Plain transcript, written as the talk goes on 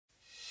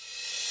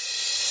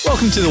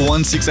Welcome to the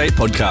 168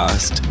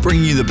 podcast,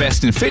 bringing you the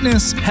best in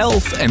fitness,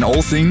 health, and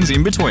all things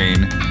in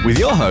between, with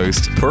your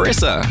host,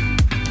 Parissa.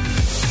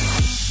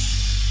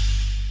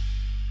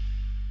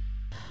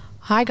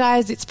 Hi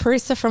guys, it's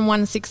Parissa from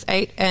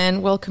 168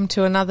 and welcome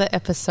to another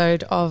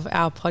episode of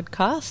our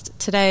podcast.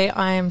 Today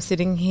I am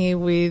sitting here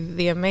with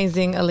the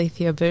amazing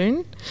Alethea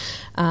Boon.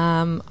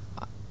 I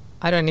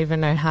don't even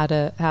know how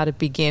to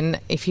begin.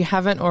 If you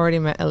haven't already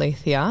met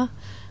Alethea,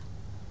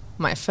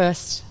 my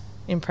first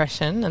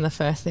impression and the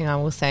first thing I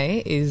will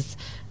say is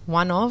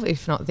one of,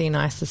 if not the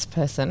nicest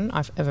person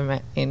I've ever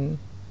met in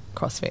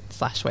CrossFit /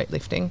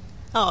 weightlifting.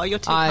 Oh, you're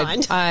too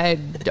kind.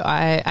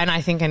 And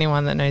I think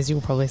anyone that knows you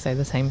will probably say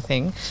the same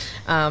thing.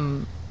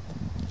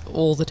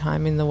 All the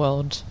time in the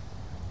world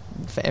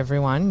for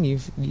everyone.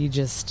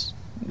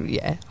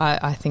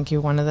 I think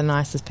you're one of the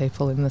nicest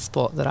people in the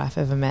sport that I've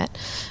ever met.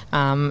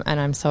 And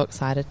I'm so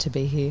excited to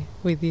be here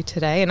with you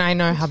today. And I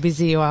know how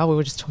busy you are. We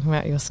were just talking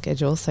about your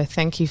schedule. So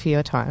thank you for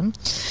your time.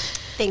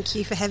 Thank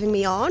you for having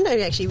me on. I'm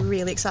actually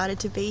really excited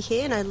to be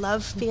here, and I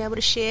love being able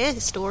to share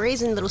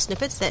stories and little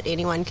snippets that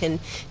anyone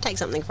can take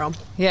something from.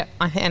 Yeah,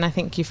 and I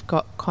think you've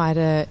got quite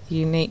a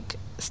unique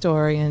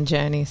story and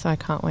journey, so I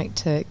can't wait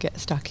to get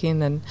stuck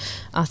in and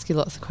ask you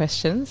lots of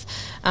questions.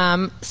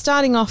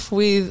 Starting off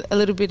with a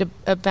little bit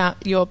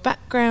about your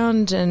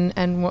background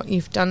and what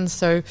you've done.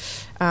 So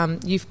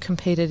you've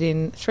competed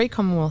in 3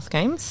 Commonwealth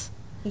Games.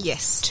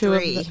 Yes,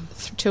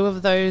 two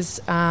of those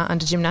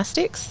under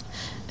gymnastics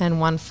and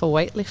 1 for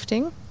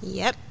weightlifting.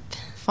 Yep.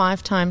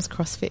 5 times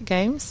CrossFit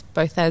Games,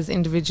 both as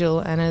individual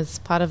and as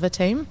part of a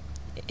team.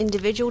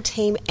 Individual,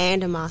 team,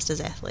 and a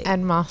Masters athlete.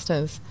 And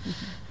Masters.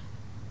 Mm-hmm.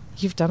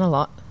 You've done a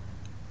lot.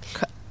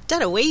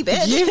 Done a wee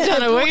bit. You've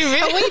done a wee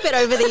bit. A wee bit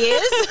over the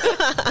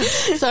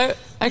years. So,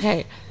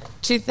 okay,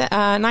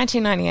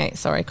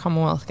 1998,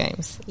 Commonwealth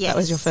Games. Yes. That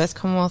was your first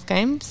Commonwealth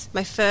Games?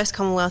 My first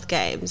Commonwealth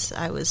Games.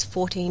 I was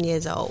 14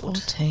 years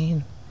old.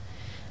 14.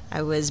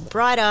 I was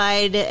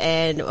bright-eyed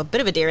and a bit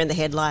of a deer in the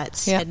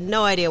headlights. Yep. Had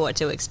no idea what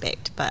to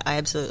expect, but I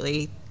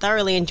absolutely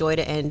thoroughly enjoyed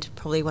it, and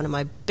probably one of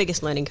my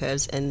biggest learning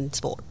curves in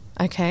sport.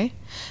 Okay.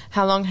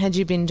 How long had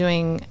you been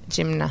doing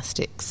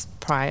gymnastics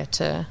prior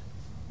to...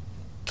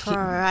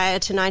 Prior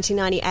to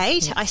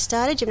 1998, Yeah. I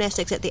started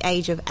gymnastics at the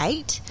age of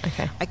 8.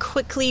 Okay. I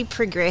quickly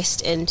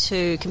progressed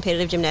into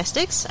competitive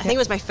gymnastics. I think it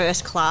was my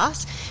first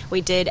class.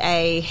 We did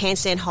a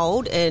handstand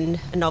hold in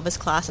a novice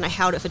class, and I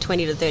held it for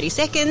 20 to 30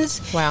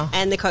 seconds. Wow.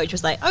 And the coach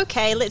was like,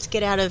 okay, let's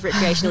get out of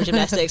recreational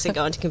gymnastics and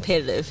go into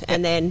competitive.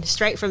 And then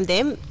straight from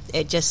them,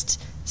 it just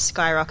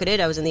skyrocketed.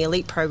 I was in the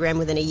elite program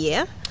within a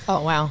year.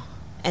 Oh, wow.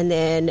 And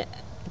then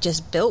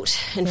just built.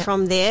 And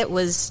from there, it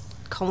was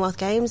Commonwealth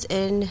Games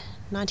in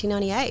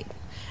 1998.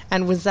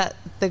 And was that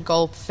the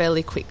goal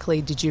fairly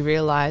quickly? Did you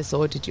realise,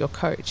 or did your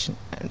coach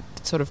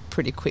sort of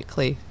pretty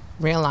quickly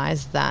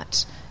realise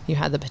that you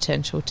had the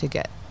potential to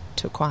get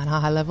to quite a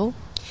high level?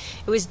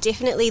 It was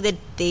definitely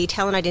the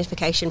talent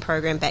identification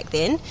program back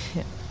then.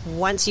 Yeah.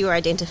 Once you were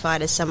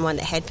identified as someone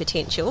that had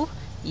potential,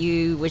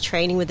 you were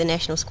training with the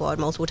national squad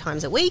multiple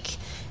times a week,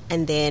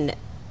 and then,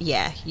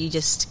 you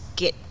just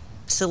get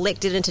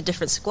selected into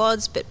different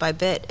squads bit by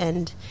bit,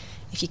 and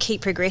if you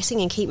keep progressing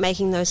and keep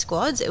making those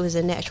squads, it was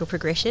a natural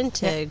progression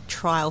to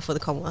trial for the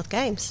Commonwealth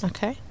Games.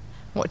 Okay.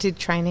 What did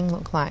training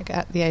look like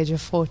at the age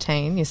of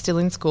 14? You're still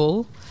in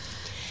school?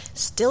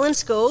 Still in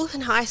school,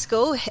 in high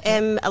school.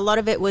 A lot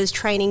of it was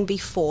training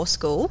before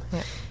school.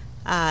 Yeah.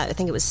 I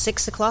think it was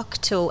 6 o'clock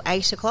till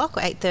 8 o'clock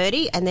or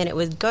 8:30, and then it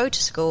would go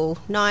to school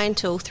 9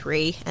 till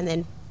 3, and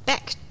then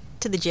back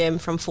to the gym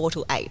from 4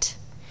 till 8.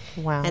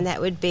 Wow. And that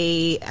would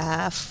be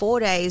 4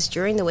 days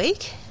during the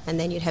week, and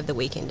then you'd have the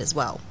weekend as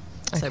well.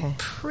 So Okay.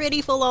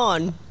 pretty full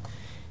on.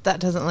 That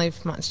doesn't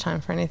leave much time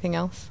for anything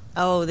else?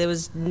 Oh, there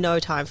was no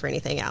time for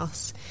anything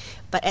else.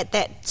 But at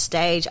that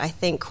stage, I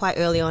think quite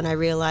early on, I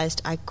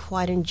realised I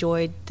quite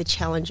enjoyed the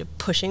challenge of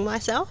pushing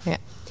myself. Yeah.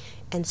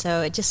 And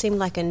so it just seemed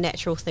like a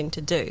natural thing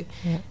to do.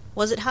 Yeah.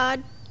 Was it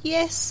hard?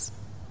 Yes.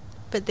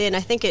 But then I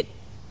think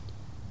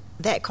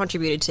that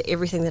contributed to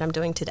everything that I'm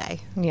doing today.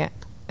 Yeah.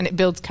 And it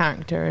builds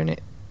character, and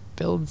it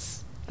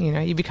builds...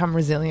 you become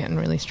resilient and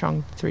really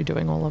strong through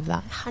doing all of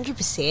that.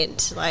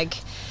 100%. Like,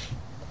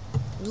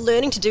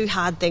 learning to do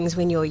hard things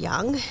when you're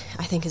young,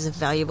 I think, is a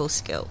valuable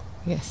skill.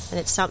 Yes. And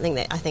it's something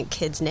that I think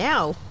kids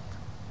now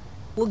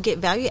will get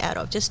value out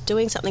of. Just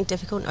doing something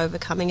difficult and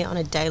overcoming it on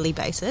a daily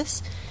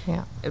basis,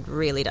 Yeah. it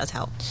really does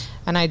help.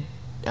 And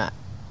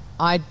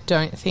I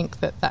don't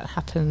think that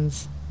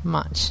happens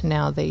much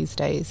now these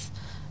days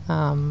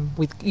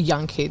with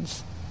young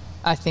kids.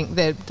 I think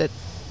that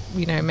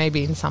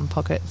maybe in some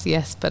pockets,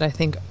 yes, but I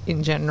think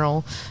in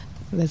general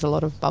there's a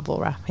lot of bubble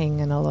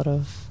wrapping and a lot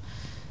of,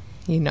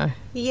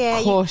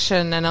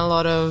 caution and a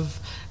lot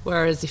of,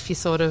 whereas if you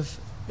sort of,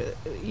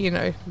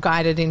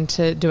 guided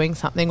into doing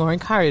something, or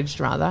encouraged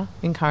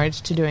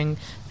to doing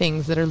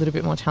things that are a little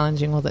bit more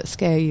challenging or that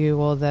scare you,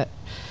 or that,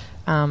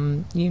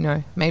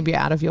 maybe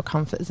out of your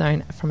comfort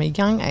zone from a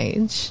young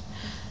age,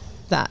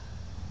 that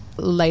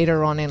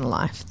later on in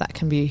life that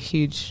can be a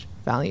huge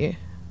value.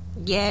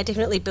 Yeah, it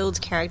definitely builds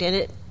character, and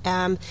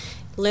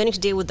Learning to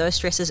deal with those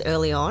stresses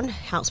early on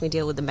helps me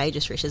deal with the major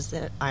stresses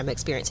that I'm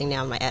experiencing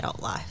now in my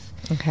adult life.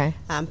 Okay.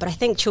 But I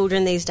think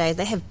children these days,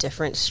 they have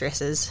different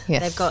stresses.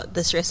 Yes. They've got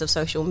the stress of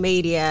social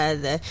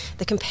media,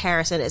 the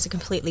comparison. It's a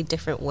completely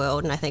different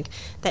world, and I think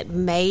that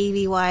may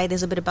be why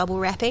there's a bit of bubble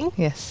wrapping.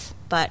 Yes.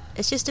 But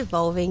it's just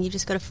evolving. You've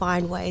just got to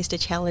find ways to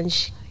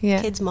challenge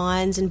kids'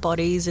 minds and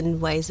bodies in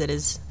ways that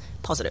is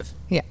positive.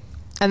 Yeah.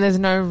 And there's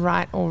no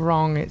right or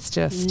wrong. It's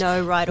just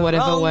no right or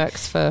whatever wrong.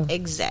 Works for...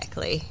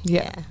 Exactly.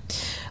 Yeah.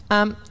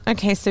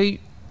 Okay, so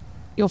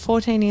you're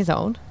 14 years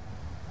old.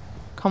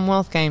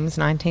 Commonwealth Games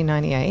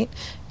 1998.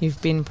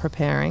 You've been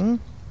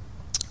preparing.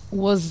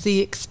 Was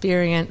the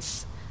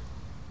experience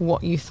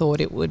what you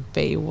thought it would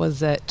be?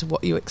 Was it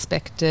what you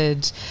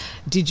expected?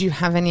 Did you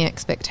have any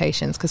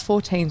expectations? Because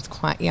 14 is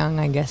quite young,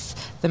 I guess.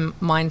 The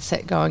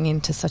mindset going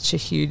into such a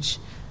huge,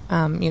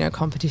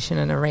 competition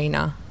and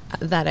arena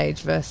at that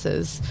age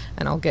versus,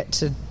 and I'll get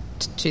to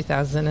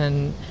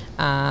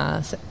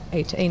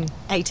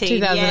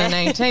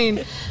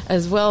 2018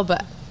 as well,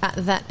 but at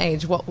that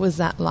age, what was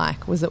that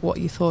like? Was it what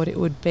you thought it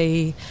would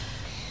be?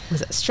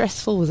 Was it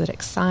stressful? Was it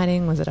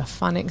exciting? Was it a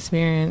fun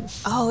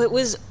experience? Oh, it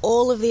was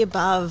all of the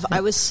above.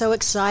 I was so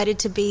excited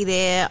to be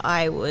there.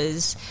 I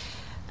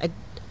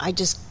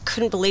just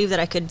couldn't believe that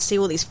I could see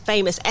all these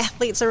famous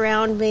athletes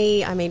around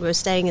me. I mean, we were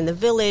staying in the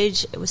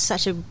village. It was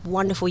such a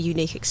wonderful,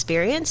 unique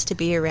experience to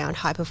be around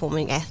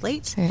high-performing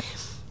athletes. Yeah.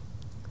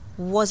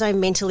 Was I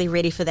mentally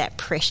ready for that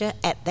pressure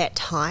at that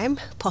time?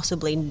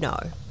 Possibly no.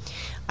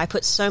 I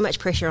put so much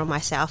pressure on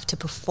myself to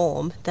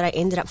perform that I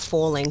ended up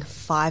falling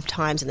 5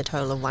 times in the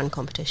total of one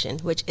competition,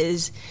 which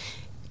is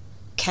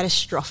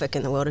catastrophic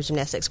in the world of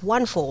gymnastics.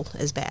 One fall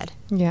is bad.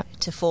 Yeah.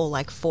 To fall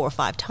like 4 or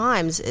 5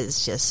 times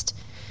is just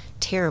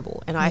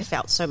terrible. And I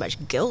felt so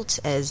much guilt,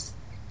 as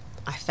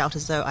I felt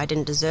as though I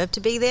didn't deserve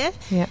to be there.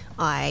 Yeah.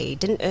 I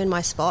didn't earn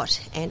my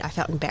spot, and I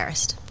felt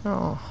embarrassed.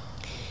 Oh.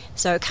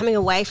 So coming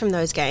away from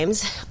those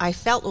games, I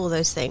felt all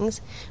those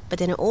things, but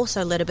then it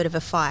also lit a bit of a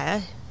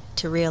fire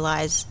to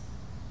realise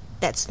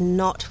that's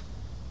not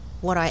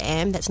what I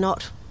am. That's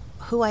not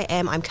who I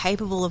am. I'm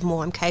capable of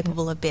more. I'm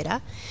capable of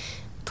better.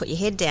 Put your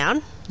head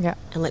down and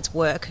let's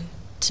work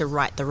to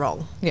right the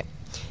wrong. Yeah.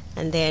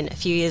 And then a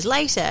few years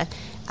later,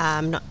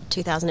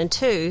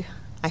 2002,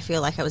 I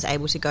feel like I was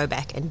able to go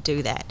back and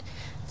do that.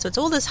 So it's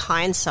all this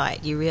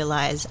hindsight. You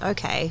realise,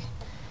 okay,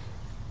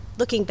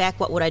 looking back,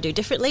 what would I do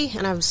differently?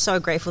 And I'm so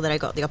grateful that I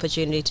got the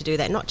opportunity to do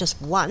that, not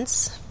just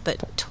once,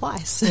 but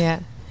twice.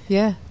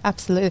 Yeah,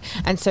 absolutely.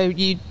 And so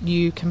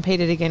you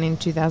competed again in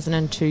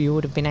 2002. You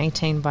would have been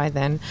 18 by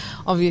then.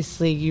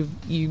 Obviously,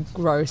 you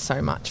grow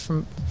so much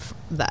from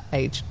that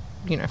age,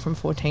 from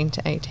 14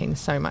 to 18.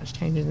 So much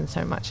changes and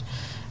so much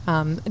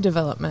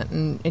development.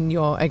 And in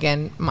your,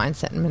 again,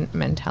 mindset and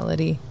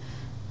mentality,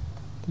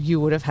 you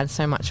would have had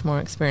so much more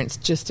experience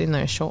just in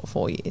those short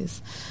 4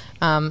 years.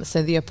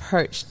 So the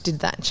approach, did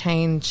that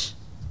change?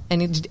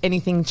 Did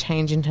anything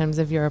change in terms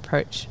of your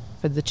approach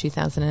for the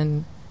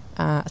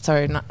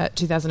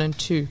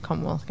 2002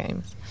 Commonwealth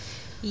Games?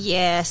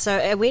 Yeah, so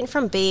I went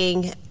from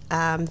being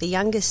the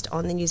youngest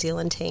on the New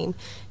Zealand team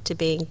to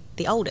being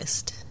the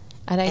oldest.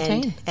 At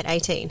 18? At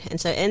 18.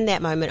 And so in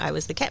that moment, I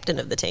was the captain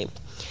of the team.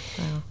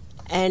 Wow.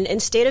 And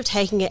instead of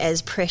taking it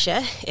as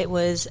pressure, it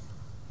was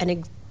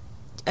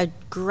a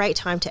great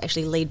time to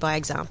actually lead by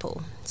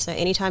example. So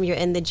anytime you're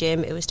in the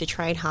gym, it was to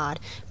train hard,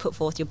 put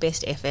forth your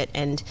best effort,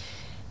 and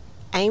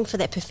aim for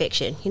that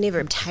perfection. You never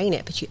obtain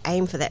it, but you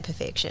aim for that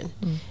perfection.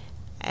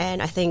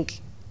 And I think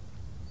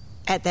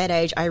at that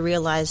age, I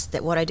realised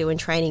that what I do in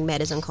training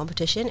matters in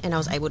competition, and I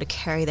was able to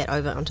carry that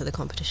over onto the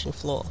competition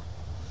floor.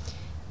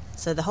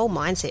 So the whole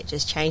mindset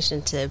just changed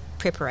into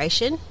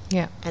preparation,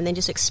 and then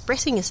just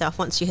expressing yourself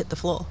once you hit the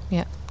floor.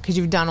 Yeah, because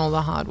you've done all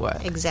the hard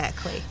work.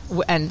 Exactly.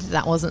 And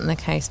that wasn't the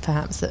case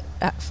perhaps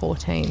at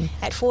 14.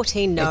 At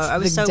 14, no. I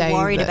was so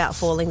worried about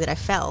falling that I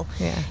fell.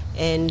 Yeah.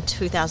 In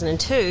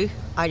 2002,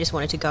 I just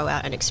wanted to go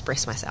out and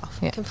express myself.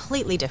 Yeah.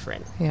 Completely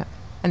different. Yeah.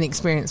 And the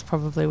experience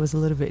probably was a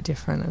little bit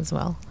different as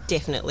well.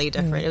 Definitely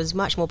different. It was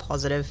much more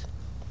positive.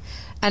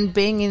 And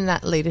being in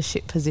that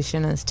leadership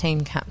position as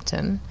team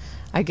captain,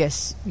 I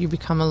guess you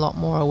become a lot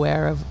more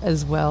aware of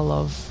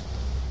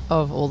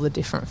all the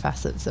different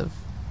facets of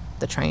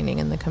the training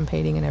and the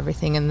competing and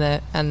everything, and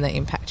the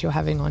impact you're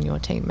having on your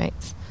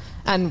teammates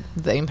and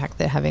the impact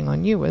they're having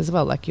on you as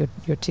well. Like you're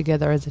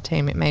together as a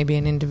team. It may be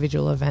an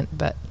individual event,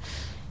 but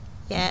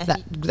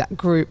that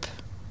group,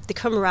 the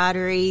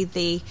camaraderie,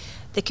 the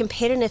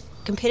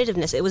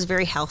competitiveness, it was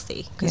very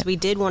healthy because we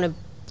did want to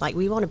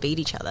beat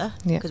each other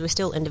because we're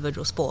still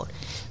individual sport.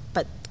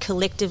 But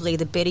collectively,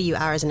 the better you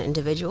are as an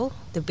individual,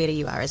 the better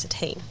you are as a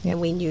team. And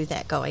we knew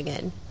that going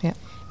in. Yeah.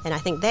 And I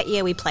think that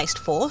year we placed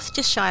 4th,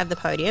 just shy of the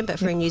podium, but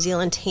for a New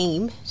Zealand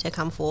team to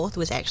come 4th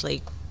was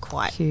actually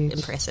quite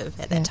impressive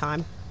at that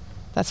time.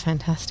 That's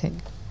fantastic.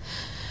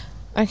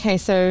 Okay,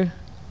 so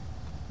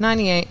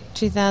 98,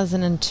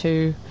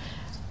 2002,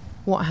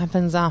 what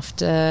happens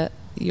after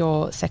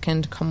your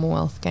second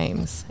Commonwealth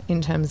Games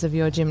in terms of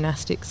your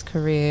gymnastics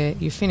career.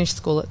 You finished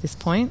school at this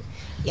point.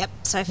 Yep.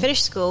 So I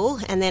finished school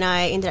and then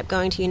I ended up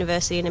going to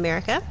university in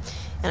America,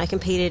 and I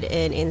competed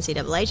in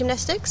NCAA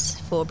gymnastics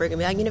for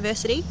Brigham Young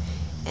University,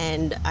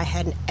 and I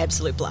had an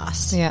absolute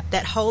blast. Yeah.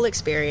 That whole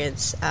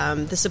experience,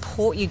 the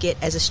support you get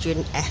as a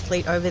student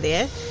athlete over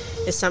there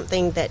is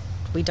something that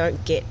we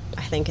don't get,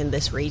 I think, in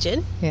this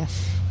region.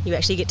 Yes. You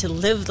actually get to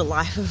live the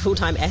life of a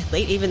full-time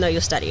athlete even though you're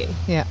studying.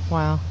 Yeah,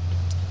 wow.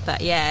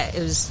 But yeah, it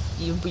was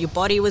your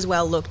body was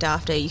well looked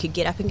after. You could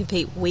get up and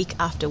compete week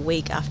after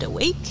week after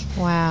week.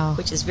 Wow.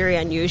 Which is very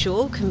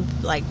unusual.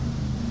 Like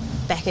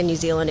back in New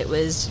Zealand, it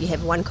was you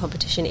have one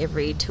competition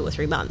every 2 or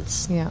 3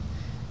 months. Yeah.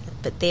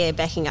 But there,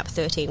 backing up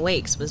 13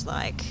 weeks was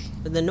like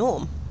the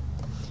norm.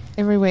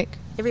 Every week?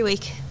 Every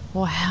week.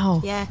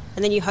 Wow. Yeah.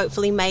 And then you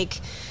hopefully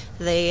make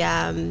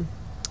the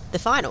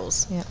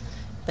finals. Yeah.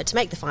 But to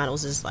make the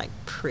finals is like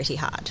pretty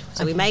hard.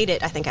 So we made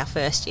it, I think, my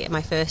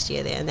first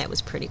year there, and that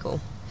was pretty cool.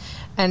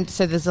 And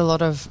so there's a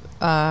lot of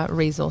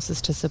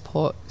resources to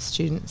support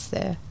students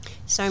there.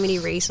 So many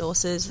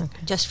resources,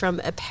 just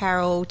from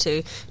apparel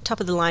to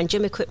top-of-the-line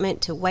gym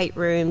equipment to weight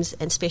rooms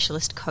and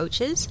specialist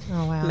coaches.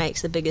 Oh, wow.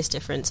 Makes the biggest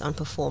difference on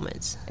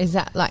performance. Is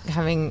that like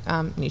having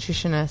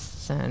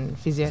nutritionists and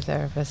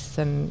physiotherapists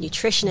and...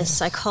 Nutritionists,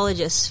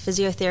 psychologists,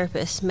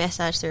 physiotherapists,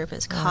 massage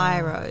therapists,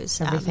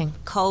 chiros, everything.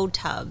 Cold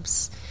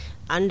tubs,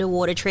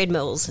 underwater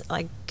treadmills,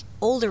 like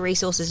all the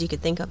resources you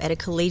could think of at a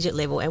collegiate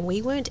level. And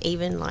we weren't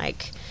even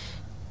like...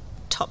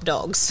 top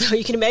dogs, so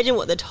you can imagine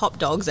what the top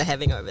dogs are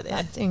having over there.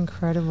 That's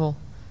incredible,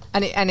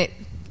 and it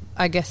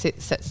I guess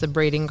it sets the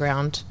breeding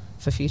ground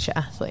for future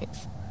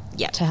athletes.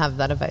 Yeah, to have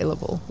that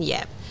available.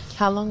 Yeah.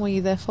 How long were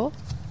you there for?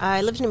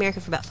 I lived in America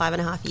for about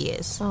 5.5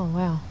 years. Oh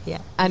wow. Yeah.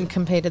 And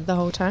competed the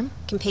whole time?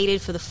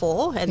 Competed for the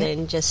 4 and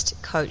then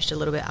just coached a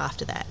little bit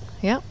after that.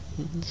 Yep.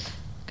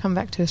 Come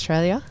back to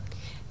Australia?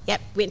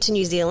 Yep. Went to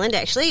New Zealand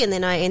actually, and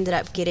then I ended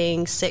up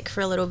getting sick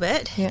for a little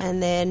bit,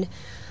 and then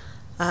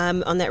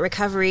on that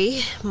recovery,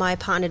 my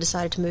partner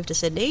decided to move to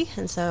Sydney,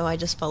 and so I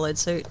just followed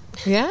suit.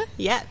 Yeah?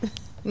 Yeah.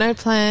 No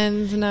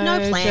plans, no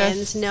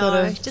plans,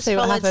 just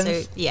followed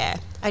suit. Yeah.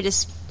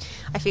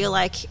 I feel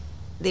like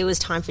there was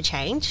time for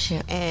change,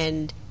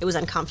 and it was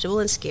uncomfortable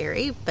and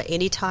scary, but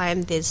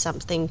anytime there's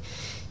something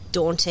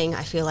daunting,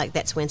 I feel like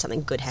that's when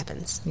something good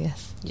happens.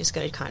 Yes. You just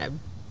got to kind of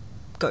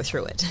go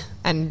through it.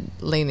 And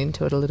lean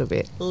into it a little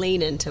bit.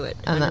 Lean into it.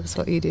 100%. And that's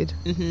what you did.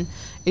 Mm-hmm.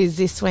 Is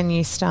this when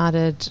you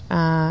started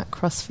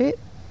CrossFit?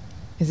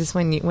 Is this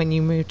when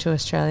you moved to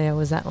Australia?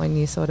 Was that when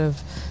you sort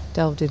of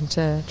delved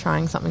into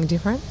trying something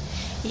different?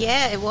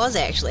 Yeah, it was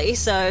actually.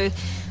 So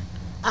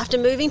after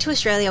moving to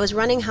Australia, I was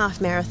running half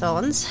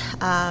marathons.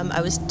 I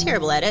was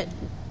terrible at it.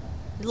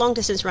 Long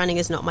distance running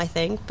is not my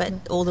thing, but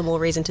all the more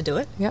reason to do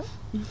it. Yep.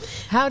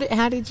 How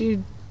did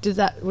you do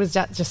that? Was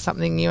that just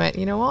something you went,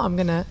 you know what, I'm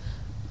going to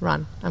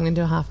run. I'm going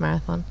to do a half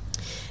marathon.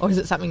 Or is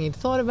it something you'd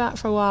thought about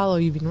for a while, or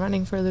you've been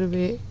running for a little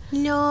bit?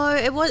 No,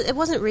 it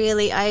wasn't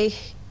really.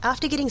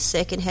 After getting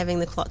sick and having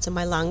the clots in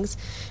my lungs,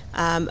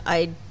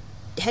 I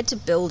had to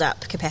build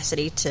up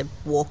capacity to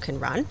walk and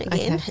run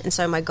again. Okay. And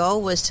so my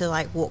goal was to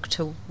like walk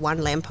to one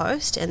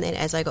lamppost, and then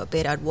as I got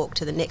better, I'd walk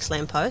to the next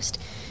lamppost.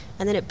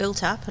 And then it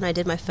built up, and I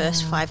did my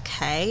first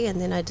 5K, and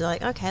then I'd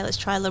like, okay, let's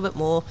try a little bit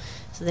more.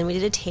 So then we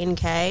did a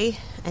 10K,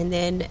 and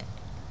then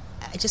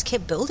I just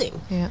kept building.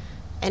 Yeah.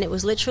 And it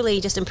was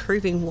literally just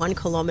improving 1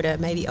 kilometre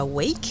maybe a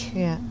week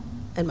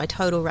in my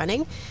total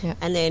running,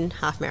 and then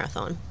half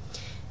marathon.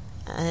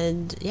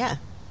 And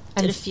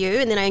did a few,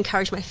 and then I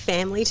encouraged my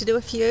family to do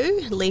a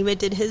few. Lima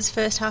did his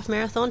first half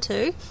marathon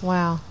too.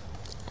 Wow.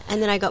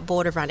 And then I got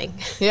bored of running.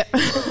 Yep.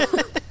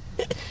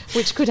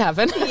 Which could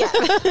happen.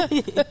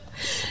 Yeah.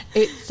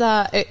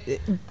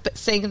 But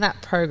seeing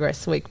that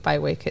progress week by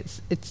week,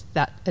 it's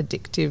that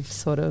addictive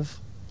sort of,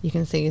 you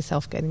can see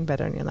yourself getting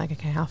better and you're like,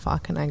 okay, how far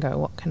can I go?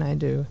 What can I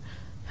do?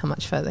 How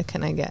much further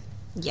can I get?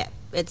 Yeah.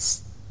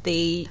 It's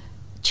the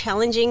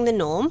challenging the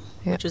norm,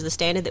 which was the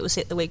standard that was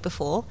set the week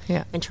before,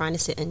 and trying to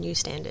set a new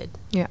standard.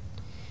 Yeah.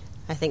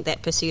 I think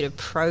that pursuit of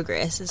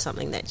progress is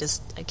something that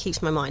just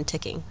keeps my mind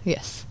ticking.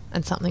 Yes.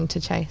 And something to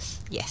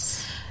chase.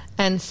 Yes.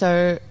 And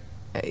so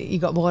you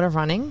got bored of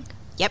running?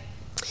 Yep.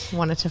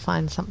 Wanted to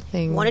find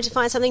something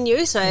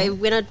new, so I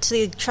went on to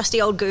the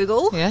trusty old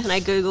Google, and I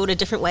Googled a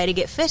different way to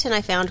get fit, and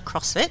I found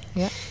CrossFit.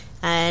 Yeah.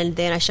 And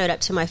then I showed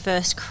up to my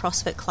first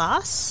CrossFit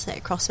class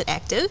at CrossFit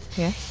Active.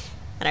 Yes.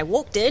 And I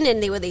walked in,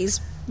 and there were these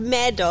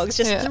mad dogs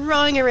just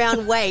throwing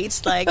around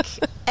weights like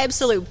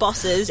absolute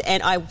bosses,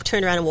 and I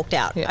turned around and walked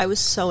out. I was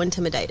so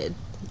intimidated.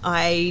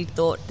 I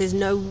thought, there's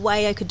no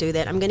way I could do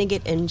that. I'm going to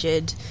get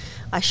injured.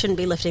 I shouldn't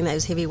be lifting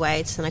those heavy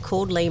weights. And I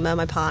called Lima,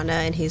 my partner,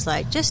 and he's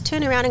like, just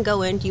turn around and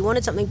go in. You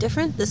wanted something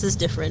different? This is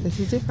different.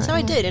 So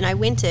I did, and I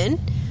went in,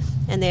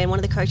 and then one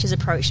of the coaches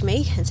approached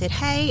me and said,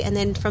 hey, and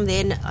then from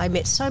then I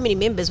met so many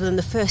members within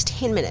the first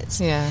 10 minutes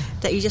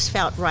that you just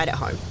felt right at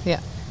home.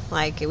 Yeah.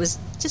 Like it was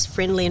just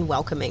friendly and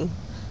welcoming.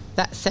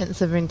 That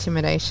sense of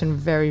intimidation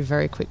very,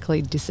 very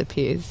quickly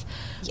disappears.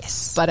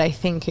 Yes. But I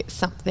think it's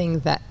something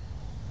that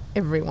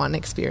everyone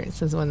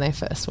experiences when they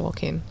first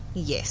walk in.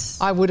 Yes.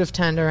 I would have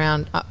turned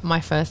around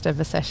my first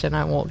ever session.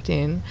 I walked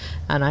in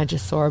and I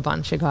just saw a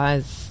bunch of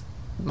guys,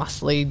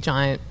 muscly,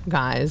 giant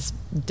guys,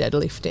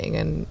 deadlifting,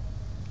 and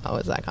I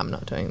was like, I'm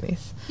not doing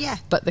this. Yeah.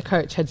 But the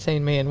coach had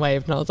seen me and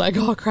waved, and I was like,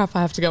 oh, crap,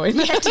 I have to go in.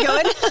 You have to go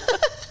in.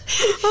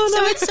 Oh, no.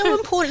 So it's so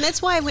important.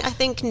 That's why I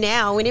think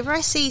now, whenever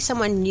I see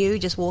someone new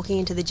just walking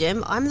into the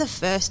gym, I'm the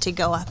first to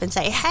go up and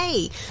say,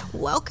 hey,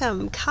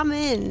 welcome, come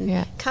in,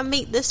 Yeah. come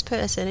meet this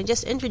person, and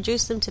just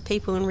introduce them to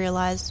people and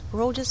realise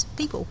we're all just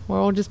people. We're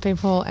all just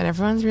people, and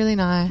everyone's really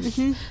nice.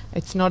 Mm-hmm.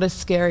 It's not as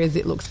scary as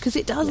it looks, because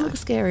it does look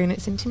scary and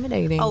it's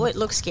intimidating. Oh, it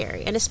looks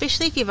scary. And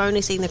especially if you've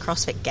only seen the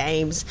CrossFit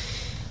Games,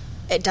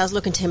 it does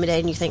look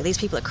intimidating. You think these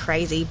people are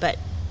crazy, but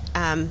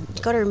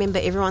you've got to remember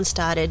everyone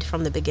started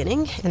from the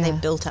beginning and they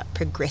built up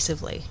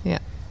progressively. Yeah.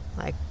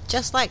 Like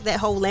just like that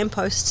whole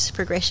lamppost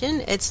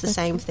progression, it's the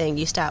same thing.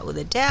 You start with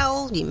a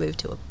dowel, you move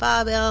to a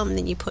barbell, and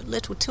then you put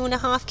little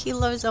 2.5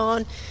 kilos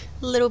on,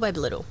 little by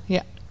little.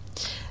 Yeah.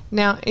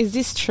 Now, is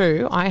this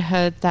true? I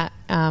heard that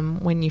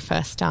when you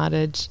first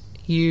started,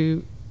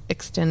 you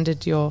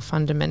extended your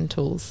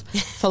fundamentals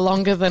for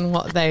longer than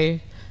what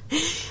they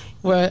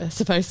were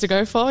supposed to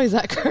go for. Is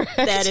that correct?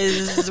 That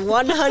is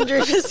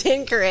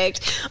 100%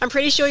 correct. I'm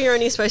pretty sure you're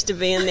only supposed to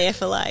be in there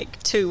for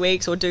like 2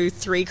 weeks or do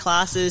 3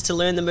 classes to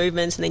learn the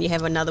movements, and then you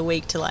have another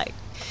week to like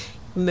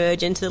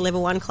merge into the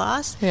level 1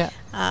 class. Yeah.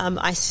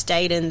 I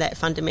stayed in that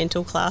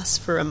fundamental class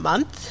for a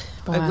month.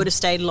 Wow. I would have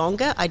stayed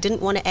longer. I didn't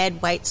want to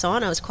add weights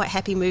on. I was quite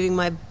happy moving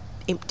my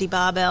empty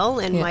barbell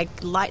and my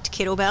light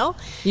kettlebell.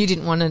 You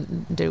didn't want to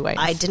do weights.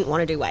 I didn't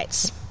want to do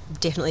weights.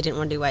 Definitely didn't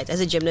want to do weights.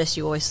 As a gymnast,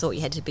 you always thought you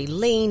had to be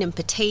lean and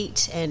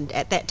petite, and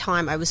at that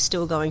time I was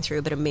still going through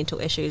a bit of mental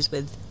issues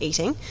with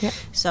eating. Yep.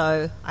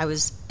 So I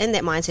was in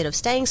that mindset of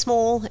staying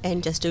small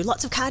and just do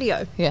lots of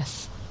cardio.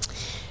 Yes.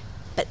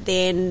 But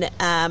then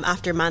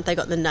after a month I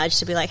got the nudge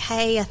to be like,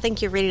 hey, I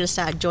think you're ready to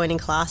start joining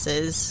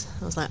classes.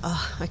 I was like,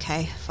 oh,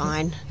 okay,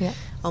 fine. Yeah.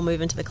 I'll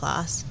move into the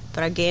class.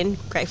 But again,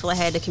 grateful I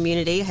had a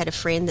community. I had a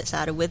friend that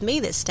started with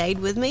me, that stayed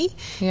with me,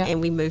 and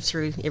we moved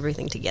through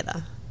everything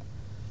together.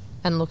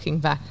 And looking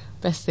back,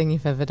 best thing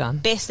you've ever done.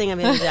 Best thing I've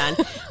ever done.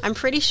 I'm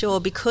pretty sure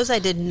because I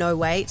did no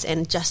weights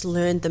and just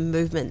learned the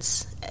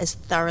movements as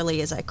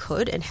thoroughly as I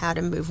could and how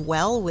to move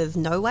well with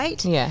no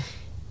weight,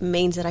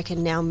 means that I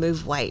can now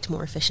move weight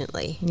more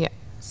efficiently. Yeah.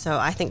 So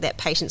I think that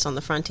patience on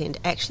the front end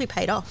actually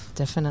paid off.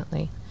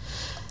 Definitely.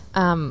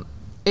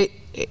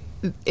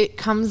 It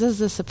comes as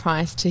a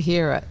surprise to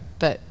hear it,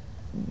 but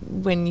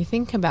when you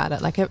think about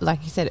it, like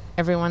you said,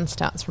 everyone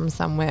starts from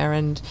somewhere,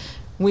 and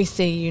we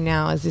see you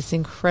now as this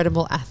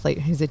incredible athlete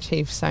who's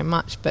achieved so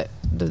much, but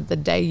the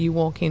day you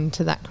walk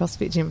into that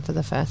CrossFit gym for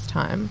the first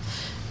time,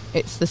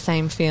 it's the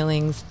same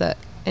feelings that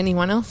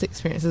anyone else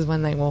experiences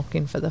when they walk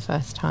in for the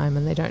first time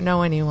and they don't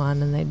know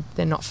anyone and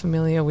they're not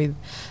familiar with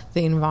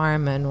the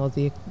environment or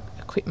the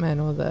equipment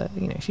or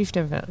if you've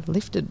never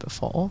lifted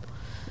before,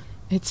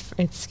 it's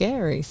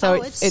scary. So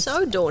it's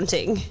so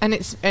daunting. And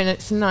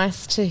it's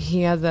nice to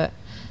hear that,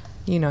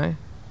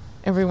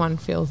 everyone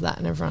feels that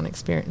and everyone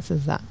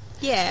experiences that.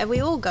 Yeah, we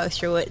all go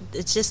through it.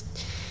 It's just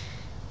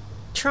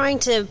trying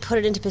to put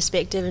it into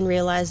perspective and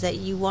realise that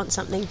you want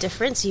something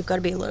different, so you've got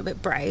to be a little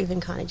bit brave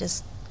and kind of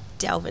just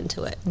delve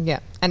into it. Yeah.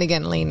 And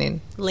again, lean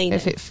in.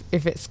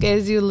 If it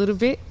scares you a little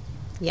bit,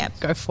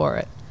 go for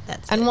it.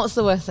 What's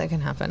the worst that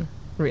can happen,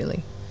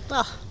 really?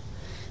 Oh,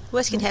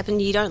 worst can happen,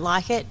 you don't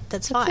like it,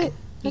 that's fine.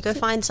 You go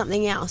find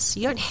something else.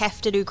 You don't have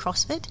to do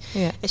CrossFit.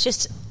 Yeah. It's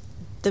just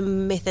the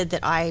method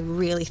that I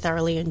really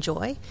thoroughly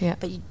enjoy. Yeah.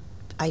 But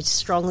I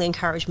strongly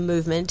encourage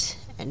movement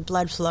and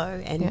blood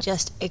flow and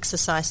just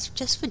exercise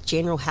just for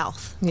general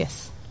health.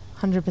 Yes,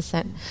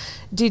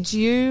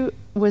 100%.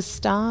 Was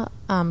Star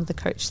the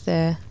coach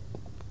there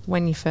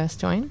when you first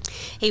joined?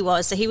 He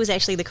was. So he was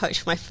actually the coach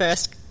for my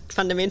first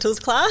fundamentals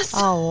class.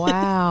 Oh,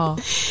 wow.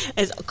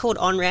 It's called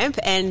On-Ramp,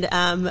 and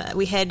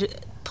we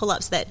had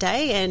pull-ups that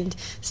day, and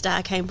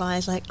Star came by and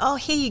was like, oh,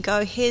 here you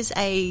go, here's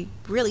a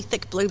really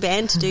thick blue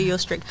band to do your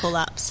strict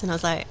pull-ups. And I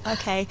was like,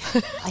 okay,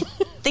 I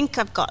think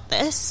I've got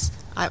this.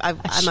 I'm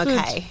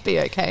okay. Be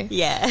okay.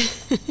 Yeah.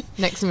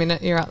 Next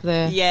minute you're up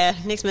there. Yeah,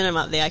 next minute I'm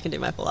up there, I can do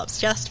my pull-ups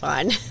just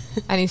fine.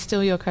 And he's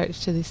still your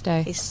coach to this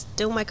day? He's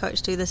still my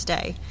coach to this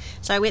day.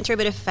 So I went through a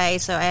bit of a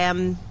phase. So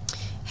I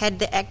had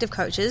the active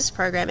coaches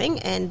programming,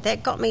 and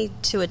that got me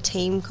to a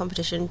team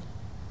competition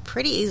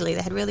pretty easily.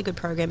 They had really good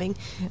programming.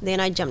 Yep. Then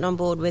I jumped on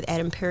board with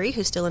Adam Perry,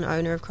 who's still an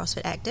owner of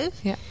CrossFit Active,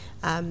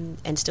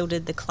 and still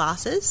did the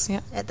classes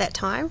at that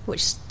time,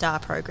 which Star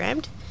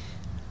programmed.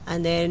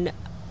 And then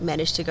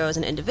managed to go as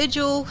an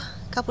individual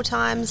a couple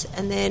times,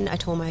 and then I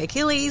tore my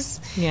Achilles.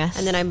 Yes.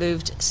 And then I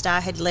moved. Star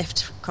had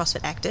left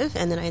CrossFit Active,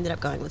 and then I ended up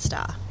going with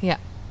Star. Yeah.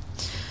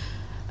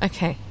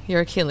 Okay,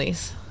 your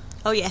Achilles.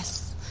 Oh,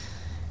 yes.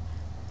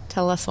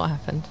 Tell us what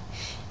happened.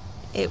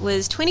 It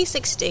was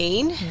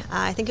 2016.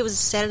 I think it was a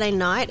Saturday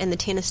night in the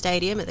tennis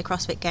stadium at the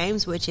CrossFit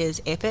Games, which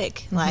is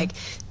epic. Mm-hmm. Like,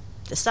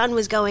 The sun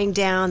was going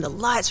down, the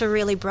lights were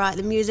really bright,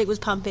 the music was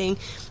pumping,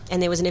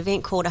 and there was an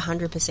event called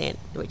 100%,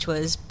 which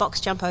was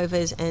box jump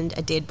overs and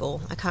a dead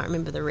ball. I can't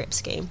remember the rep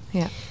scheme.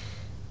 Yeah.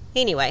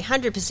 Anyway,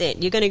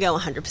 100%, you're going to go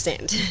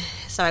 100%.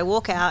 So I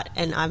walk out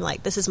and I'm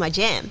like, this is my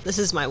jam. This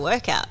is my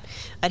workout.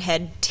 I'd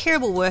had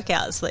terrible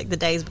workouts like the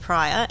days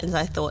prior, and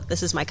I thought,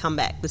 this is my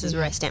comeback. This is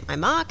where I stamp my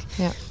mark.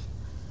 Yeah.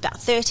 About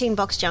 13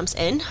 box jumps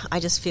in, I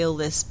just feel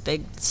this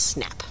big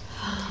snap.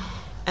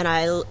 And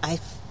I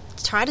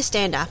try to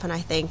stand up and I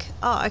think,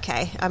 oh,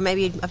 okay,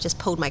 maybe I've just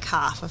pulled my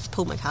calf. I've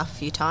pulled my calf a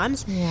few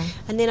times. Yeah.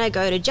 And then I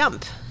go to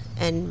jump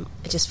and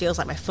it just feels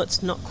like my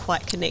foot's not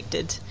quite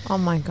connected. Oh,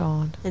 my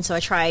God. And so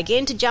I try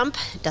again to jump.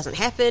 It doesn't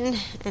happen.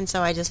 And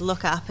so I just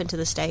look up into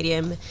the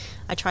stadium.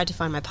 I tried to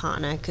find my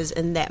partner because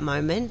in that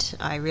moment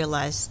I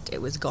realised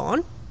it was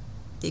gone.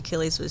 The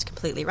Achilles was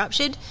completely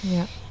ruptured.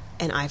 Yeah.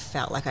 And I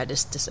felt like I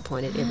just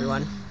disappointed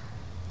everyone.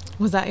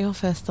 Was that your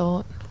first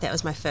thought? That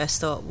was my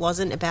first thought. It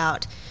wasn't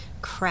about,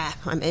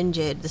 crap, I'm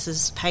injured, this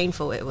is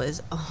painful. It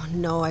was, oh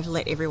no, I've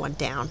let everyone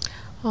down.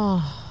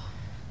 Oh.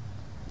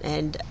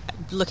 And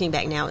looking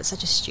back now, it's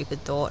such a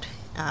stupid thought.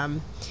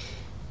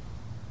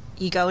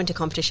 You go into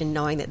competition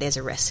knowing that there's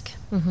a risk.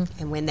 Mm-hmm.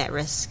 And when that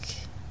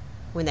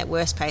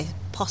worst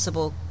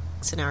possible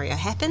scenario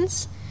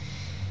happens,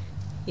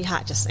 your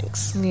heart just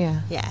sinks.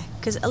 Yeah. Yeah,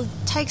 because it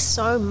takes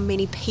so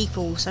many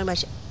people, so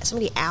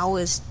many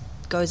hours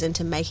goes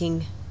into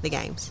making the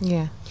games.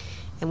 Yeah.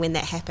 And when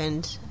that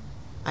happened,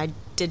 I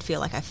did feel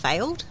like I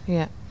failed.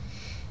 Yeah.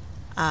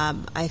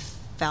 I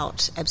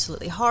felt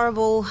absolutely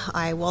horrible.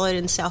 I wallowed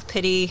in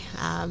self-pity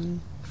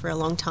for a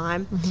long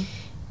time. Mm-hmm.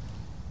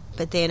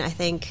 But then I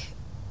think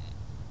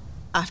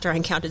after I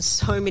encountered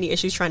so many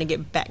issues trying to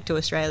get back to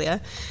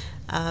Australia,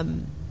 I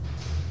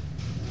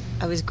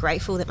was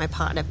grateful that my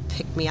partner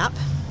picked me up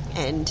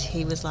and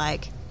he was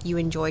like, you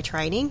enjoy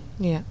training?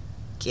 Yeah.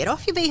 Get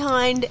off your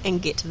behind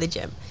and get to the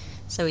gym.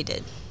 So he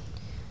did.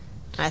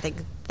 And I think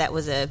that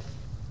was a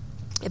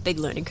big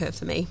learning curve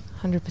for me.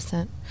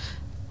 100%.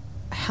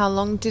 How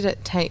long did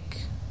it take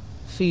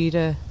for you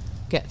to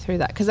get through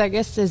that? Because I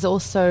guess there's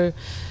also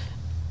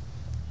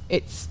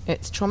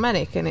it's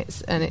traumatic and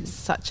it's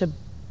such a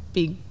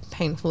big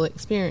painful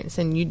experience,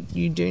 and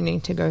you do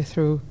need to go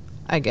through,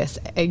 I guess,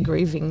 a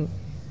grieving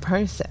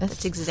process.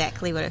 That's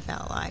exactly what it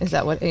felt like. Is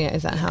that what? Yeah,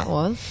 is that how it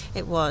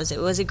was? It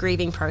was a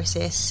grieving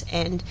process,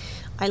 and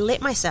I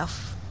let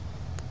myself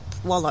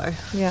wallow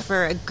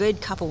for a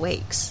good couple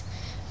weeks.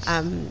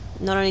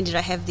 Not only did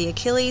I have the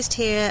Achilles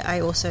tear, I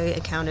also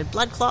encountered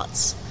blood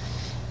clots,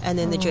 and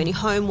then the journey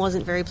home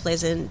wasn't very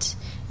pleasant,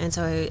 and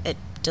so it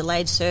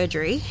delayed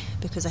surgery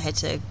because I had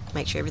to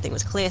make sure everything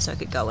was clear so I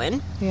could go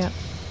in. Yeah.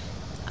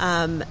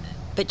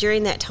 But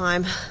during that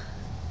time,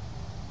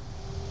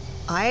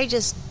 I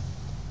just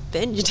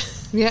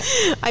binged. Yeah.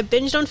 I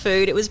binged on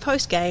food. It was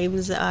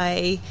post-games.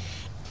 I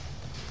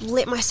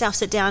let myself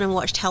sit down and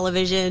watch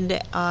television.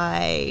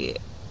 I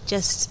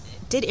just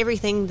did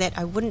everything that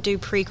I wouldn't do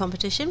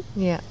pre-competition.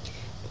 Yeah.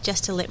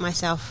 Just to let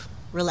myself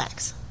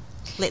relax.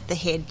 Let the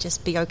head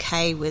just be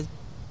okay with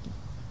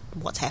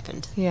what's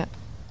happened. Yeah.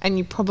 And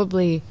you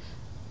probably,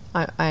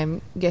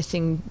 I'm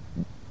guessing,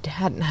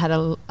 hadn't had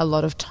a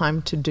lot of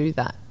time to do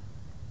that,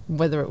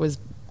 whether it was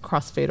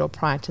CrossFit or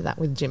prior to that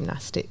with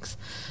gymnastics.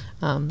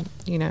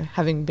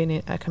 Having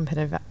been a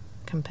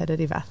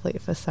competitive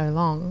athlete for so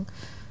long,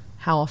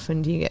 how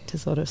often do you get to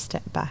sort of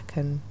step back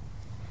and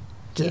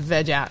just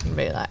veg out and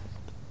be like,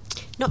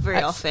 not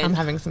very often. I'm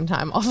having some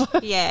time off.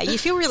 Yeah, you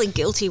feel really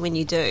guilty when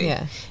you do.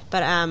 Yeah.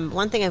 But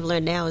one thing I've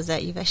learned now is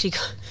that you've actually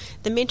got,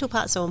 the mental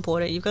part's so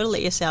important. You've got to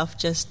let yourself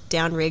just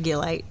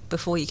down-regulate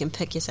before you can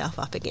pick yourself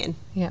up again.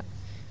 Yeah.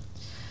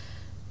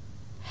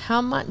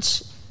 How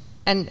much,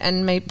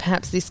 and maybe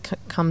perhaps this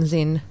comes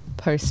in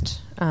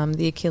post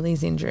the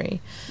Achilles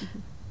injury,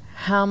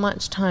 how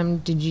much time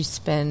did you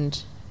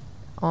spend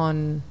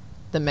on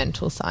the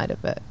mental side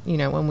of it? You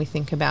know, when we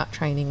think about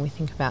training, we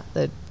think about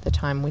the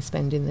time we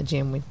spend in the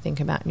gym, we think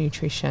about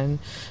nutrition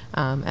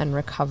and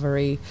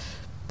recovery,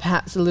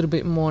 perhaps a little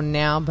bit more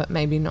now, but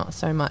maybe not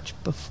so much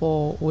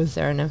before. Was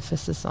there an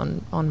emphasis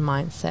on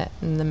mindset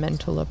and the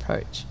mental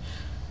approach?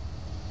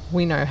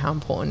 We know how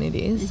important it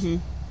is. Mm-hmm.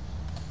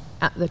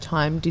 At the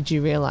time, did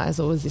you realise,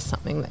 or was this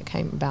something that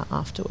came about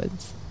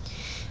afterwards?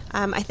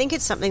 I think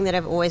it's something that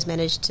I've always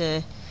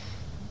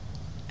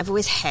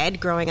had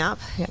growing up.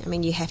 Yeah. I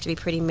mean, you have to be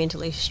pretty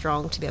mentally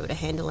strong to be able to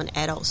handle an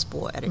adult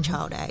sport at a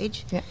child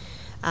age. Yeah.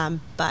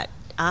 But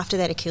after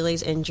that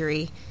Achilles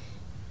injury,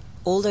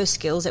 all those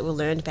skills that were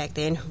learned back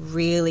then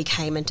really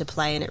came into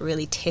play, and it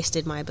really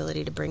tested my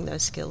ability to bring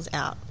those skills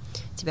out,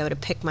 to be able to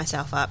pick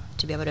myself up,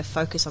 to be able to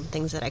focus on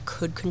things that I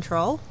could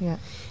control. Yeah.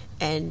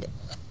 And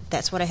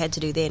that's what I had to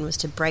do then, was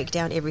to break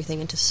down everything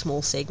into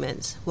small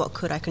segments. What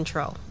could I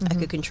control? I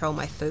could control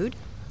my food.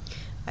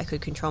 I could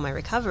control my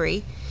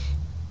recovery.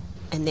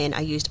 And then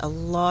I used a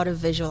lot of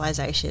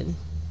visualization.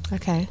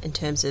 Okay. In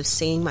terms of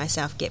seeing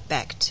myself get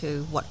back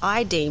to what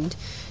I deemed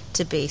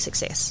to be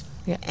success.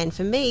 Yeah. And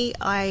for me,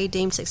 I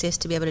deemed success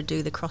to be able to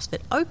do the CrossFit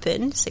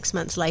Open 6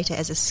 months later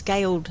as a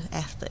scaled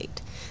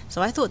athlete.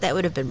 So I thought that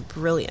would have been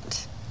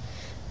brilliant.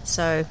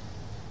 So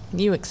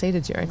you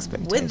exceeded your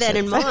expectations. with that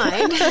in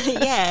mind,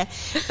 yeah.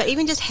 But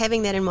even just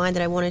having that in mind,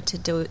 that I wanted to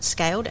do it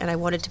scaled, and I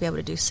wanted to be able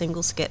to do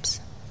single skips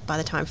by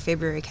the time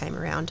February came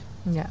around.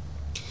 Yeah.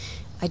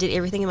 I did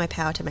everything in my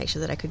power to make sure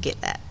that I could get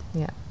that.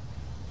 Yeah.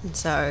 And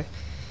so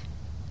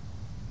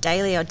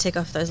daily I'd tick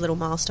off those little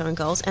milestone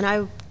goals, and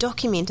I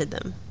documented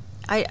them.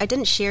 I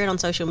didn't share it on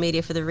social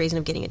media for the reason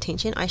of getting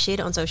attention. I shared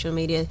it on social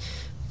media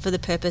for the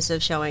purpose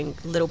of showing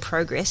little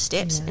progress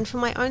steps, and for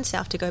my own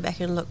self to go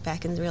back and look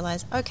back and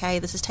realise, okay,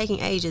 this is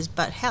taking ages,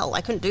 but hell,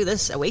 I couldn't do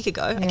this a week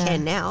ago. I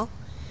can now.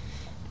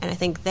 And I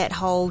think that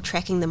whole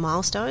tracking the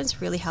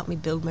milestones really helped me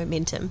build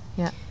momentum.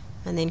 Yeah.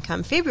 And then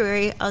come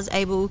February, I was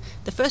able,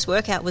 the first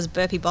workout was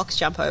burpee box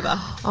jump over.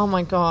 Oh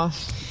my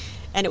gosh.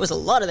 And it was a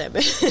lot of them.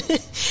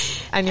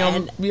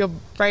 And your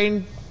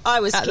brain, I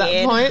was at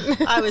scared. that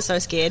point. I was so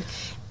scared.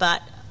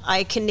 But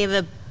I can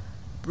never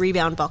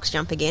rebound box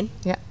jump again.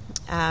 Yeah.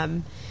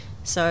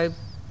 So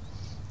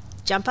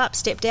jump up,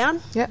 step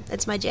down. Yeah.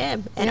 That's my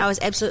jam. And I was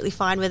absolutely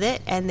fine with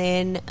it. And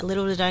then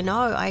little did I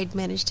know, I'd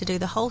managed to do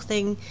the whole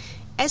thing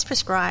as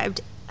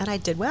prescribed, and I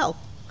did well.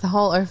 The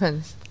whole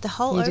opens. The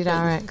whole You opens.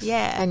 did RX.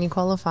 Yeah. And you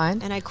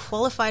qualified. And I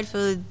qualified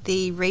for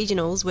the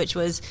regionals, which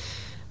was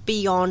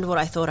beyond what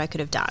I thought I could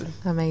have done.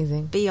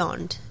 Amazing.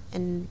 Beyond.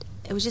 And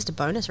it was just a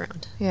bonus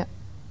round. Yeah.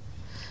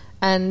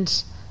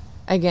 And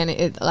again,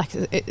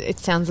 it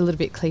sounds a little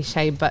bit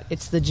cliche, but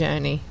it's the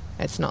journey.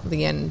 It's not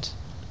the end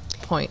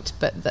point.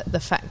 But the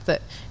fact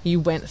that you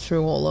went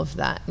through all of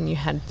that and you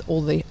had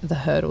all the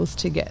hurdles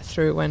to get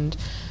through, and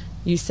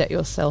you set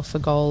yourself a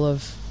goal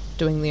of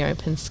doing the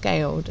open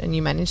scaled, and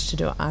you managed to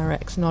do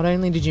RX. Not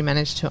only did you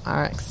manage to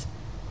RX,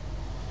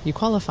 you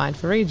qualified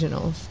for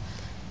regionals.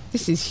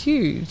 This is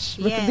huge.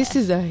 Yeah. This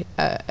is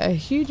a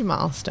huge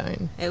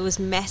milestone. It was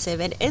massive.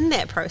 And in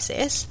that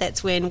process,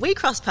 that's when we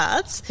crossed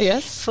paths.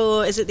 Yes.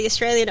 For, is it the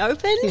Australian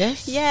Open?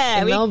 Yes.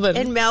 Yeah. In Melbourne.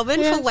 In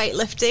Melbourne Yes. for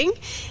weightlifting.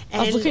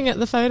 I was looking at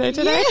the photo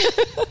today.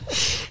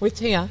 With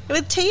Tia.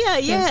 With Tia,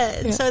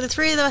 yeah. Yeah. So the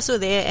three of us were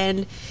there,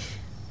 and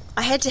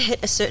I had to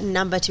hit a certain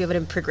number to be able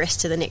to progress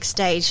to the next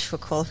stage for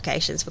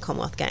qualifications for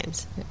Commonwealth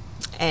Games. Yeah.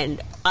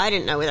 And I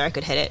didn't know whether I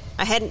could hit it.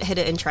 I hadn't hit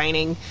it in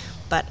training,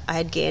 but I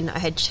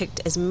had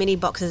ticked as many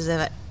boxes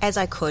of it as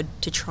I could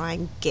to try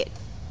and get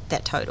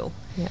that total.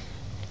 Yeah.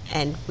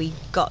 And we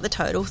got the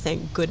total,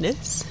 thank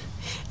goodness.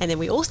 And then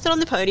we all stood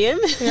on the podium,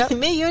 Yep.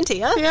 me, you and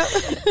Tia. Yep.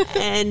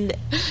 And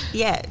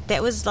yeah,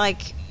 that was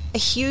like a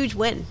huge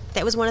win.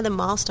 That was one of the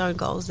milestone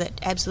goals that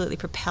absolutely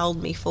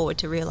propelled me forward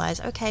to realise,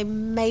 okay,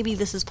 maybe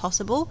this is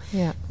possible.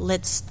 Yeah.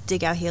 Let's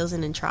dig our heels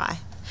in and try.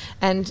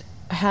 And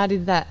how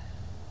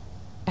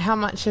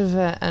much of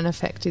an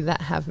effect did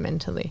that have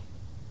mentally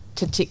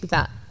to tick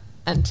that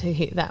and to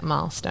hit that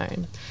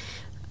milestone?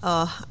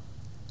 Oh,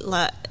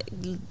 like,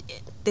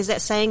 there's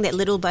that saying that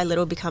little by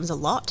little becomes a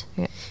lot.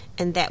 Yeah.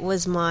 And that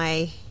was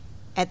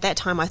at that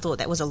time I thought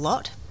that was a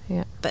lot.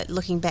 Yeah. But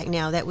looking back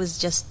now, that was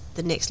just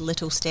the next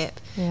little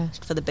step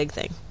for the big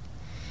thing.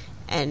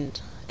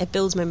 And it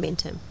builds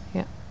momentum.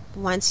 Yeah.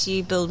 Once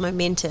you build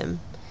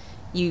momentum,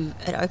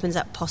 it opens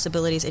up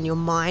possibilities in your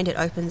mind. It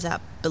opens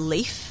up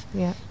belief.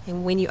 Yeah.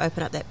 And when you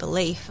open up that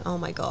belief, oh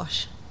my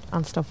gosh,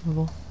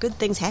 Unstoppable. good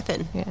things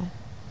happen. Yeah.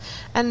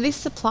 And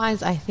this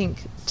applies, I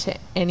think, to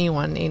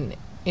anyone in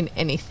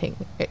anything.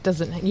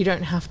 You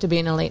don't have to be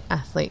an elite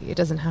athlete. It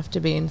doesn't have to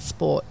be in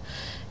sport.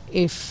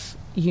 If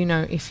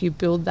you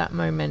build that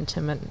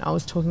momentum, and I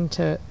was talking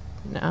to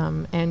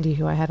Andy,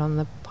 who I had on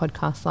the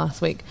podcast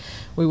last week,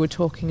 we were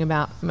talking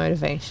about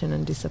motivation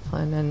and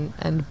discipline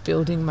and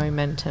building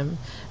momentum.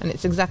 And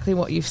it's exactly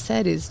what you've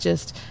said, is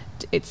just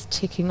it's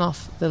ticking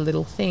off the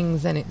little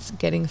things, and it's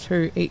getting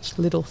through each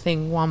little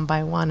thing one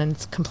by one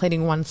and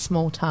completing one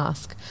small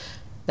task.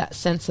 That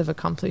sense of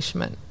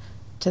accomplishment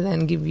to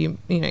then gives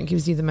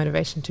you the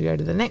motivation to go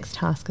to the next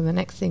task and the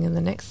next thing and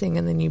the next thing,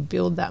 and then you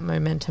build that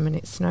momentum and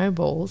it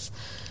snowballs.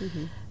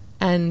 Mm-hmm.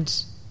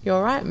 And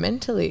you're right,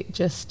 mentally,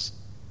 just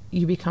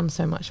you become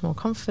so much more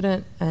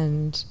confident,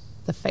 and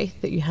the faith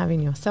that you have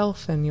in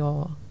yourself and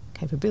your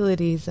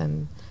capabilities,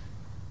 and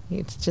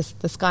it's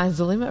just the sky's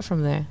the limit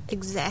from there.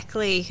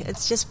 Exactly.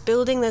 It's just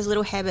building those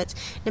little habits.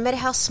 No matter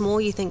how small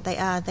you think they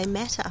are, they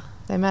matter.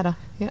 They matter,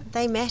 yeah.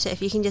 They matter.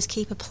 If you can just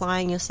keep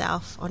applying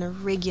yourself on a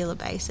regular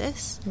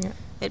basis,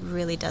 it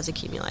really does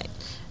accumulate.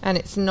 And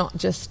it's not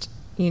just,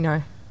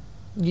 you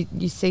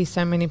see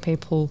so many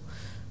people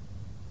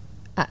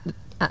at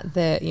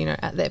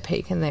their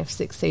peak, and they've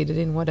succeeded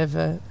in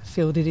whatever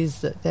field it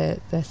is that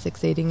they're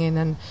succeeding in,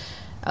 and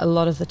a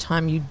lot of the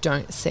time you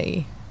don't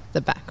see the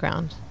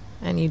background,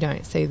 and you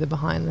don't see the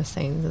behind the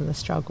scenes and the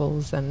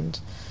struggles and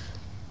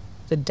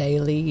the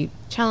daily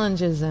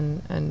challenges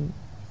and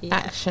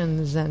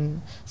actions.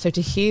 And so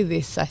to hear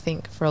this, I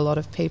think for a lot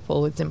of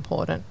people it's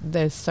important.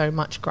 There's so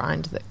much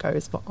grind that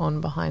goes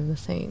on behind the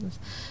scenes,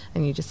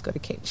 and you just got to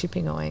keep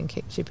chipping away and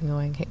keep chipping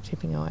away and keep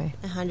chipping away.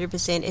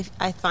 100%.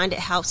 I find it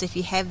helps if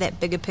you have that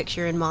bigger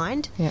picture in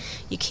mind.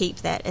 You keep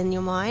that in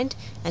your mind,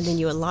 and then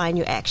you align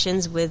your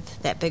actions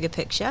with that bigger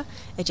picture.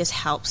 It just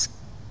helps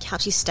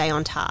helps you stay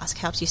on task,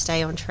 helps you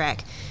stay on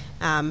track.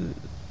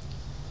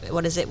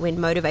 What is it, when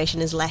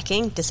motivation is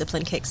lacking,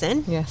 discipline kicks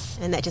in. Yes.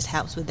 And that just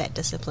helps with that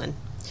discipline.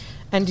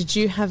 And did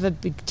you have a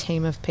big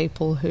team of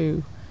people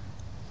who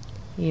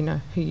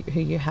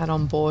you had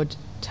on board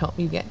to help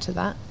you get to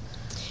that?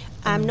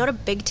 Not a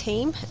big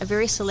team, a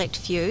very select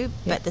few,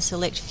 but the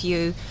select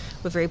few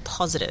were very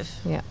positive.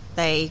 Yeah.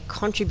 They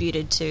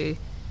contributed to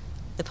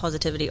the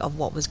positivity of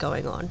what was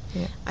going on.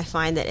 Yeah. I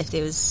find that if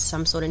there was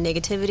some sort of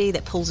negativity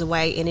that pulls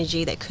away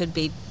energy that could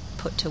be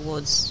put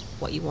towards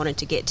what you wanted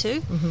to get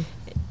to,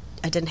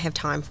 I didn't have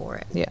time for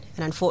it. Yeah.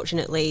 And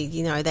unfortunately,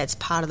 that's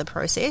part of the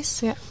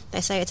process. Yeah.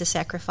 They say it's a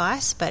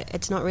sacrifice, but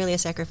it's not really a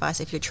sacrifice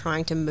if you're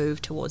trying to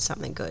move towards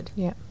something good.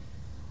 Yeah.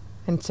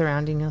 And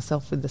surrounding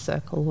yourself with the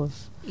circle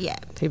of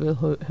people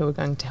who are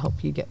going to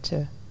help you get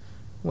to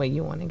where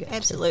you want to get.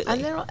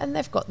 Absolutely. To. And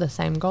they've got the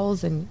same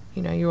goals, and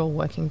you're all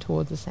working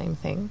towards the same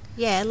thing.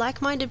 Yeah,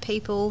 like-minded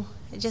people,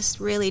 it just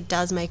really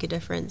does make a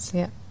difference.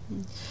 Yeah.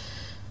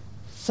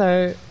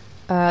 So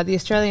the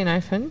Australian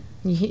Open,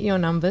 you hit your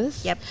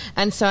numbers. Yep.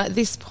 And so at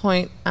this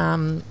point,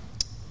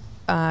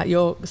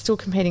 you're still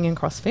competing in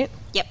CrossFit.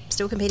 Yep,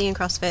 still competing in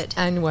CrossFit.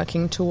 And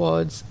working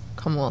towards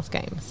Commonwealth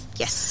Games.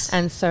 Yes.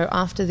 And so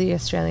after the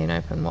Australian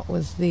Open, what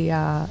was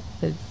the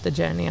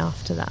journey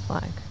after that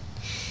like?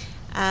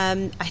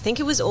 I think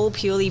it was all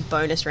purely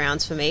bonus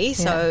rounds for me.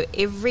 So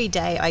every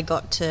day I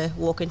got to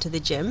walk into the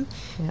gym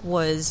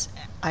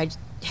I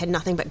had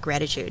nothing but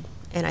gratitude.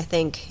 And I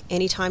think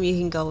anytime you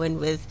can go in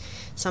with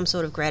some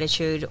sort of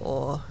gratitude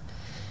or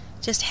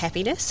just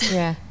happiness,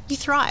 you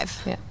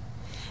thrive. Yeah.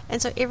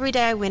 And so every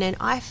day I went in,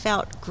 I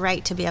felt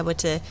great to be able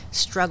to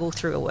struggle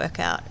through a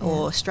workout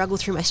or struggle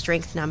through my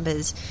strength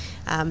numbers.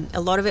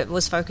 A lot of it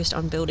was focused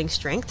on building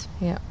strength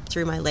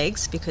through my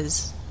legs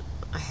because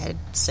I had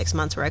 6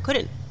 months where I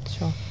couldn't.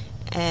 Sure.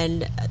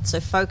 And so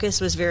focus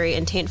was very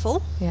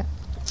intentful,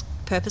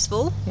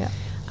 purposeful. Yeah.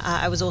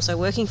 I was also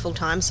working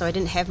full-time, so I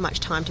didn't have much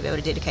time to be able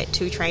to dedicate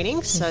to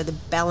training, so the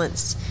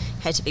balance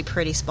had to be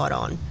pretty spot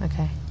on.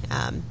 Okay.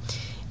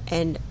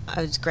 And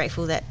I was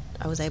grateful that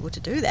I was able to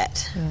do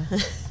that. Yeah.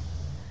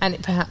 And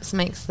it perhaps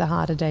makes the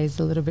harder days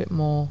a little bit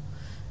more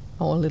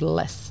or a little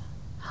less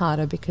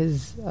harder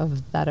because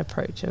of that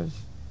approach of,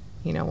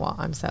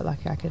 I'm so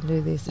lucky I can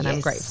do this and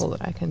I'm grateful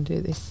that I can do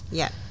this.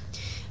 Yeah.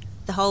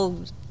 The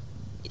whole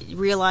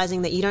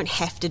realising that you don't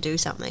have to do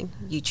something,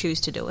 you choose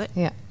to do it.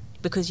 Yeah.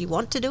 Because you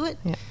want to do it.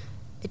 Yeah.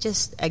 It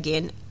just,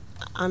 again,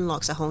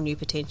 unlocks a whole new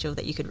potential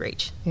that you could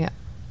reach. Yeah.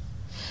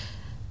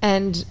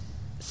 And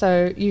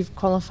so you've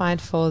qualified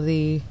for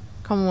the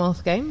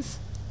Commonwealth Games.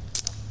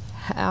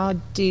 How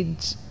did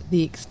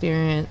the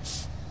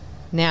experience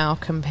now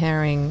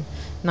comparing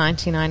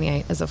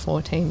 1998 as a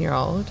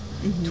 14-year-old,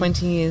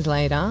 20 years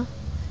later,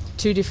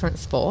 2 different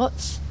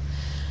sports?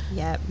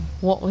 Yeah.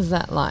 What was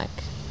that like?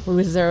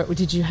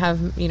 Did you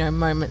have,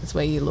 moments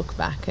where you look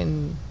back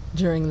and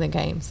during the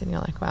games and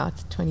you're like, wow,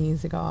 it's 20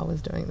 years ago I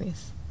was doing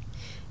this?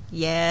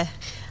 Yeah.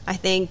 I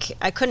think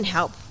I couldn't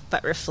help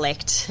but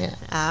reflect.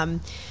 Yeah.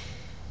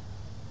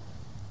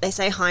 They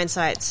say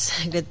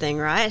hindsight's a good thing,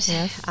 right?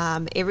 Yes.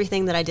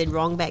 Everything that I did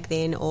wrong back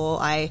then or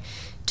I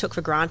took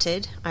for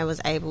granted, I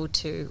was able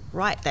to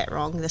right that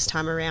wrong this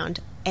time around,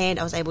 and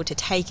I was able to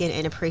take in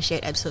and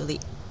appreciate absolutely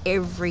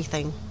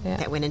everything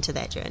that went into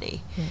that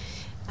journey.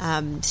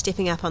 Yeah.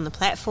 Stepping up on the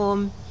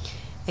platform,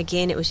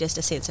 again, it was just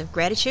a sense of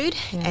gratitude,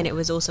 and it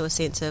was also a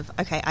sense of,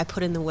 okay, I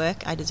put in the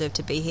work, I deserve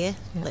to be here,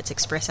 let's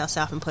express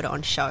ourselves and put it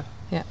on show.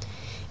 Yeah.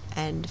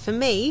 And for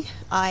me,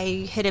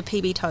 I hit a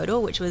PB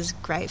total, which was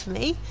great for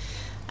me.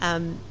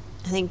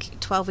 I think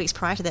 12 weeks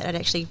prior to that, I'd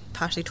actually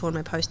partially torn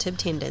my post-tib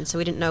tendon, so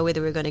we didn't know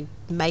whether we were going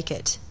to make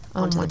it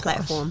onto the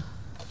platform.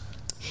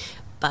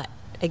 But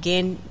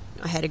again,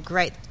 I had a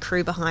great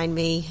crew behind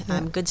me,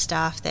 good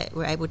staff that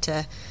were able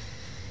to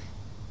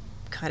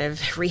kind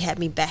of rehab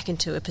me back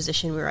into a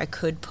position where I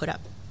could put up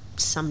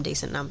some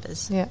decent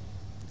numbers. Yeah.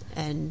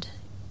 And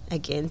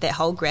again, that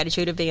whole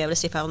gratitude of being able to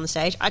step out on the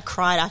stage. I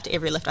cried after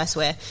every lift, I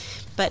swear.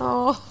 But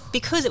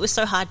because it was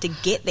so hard to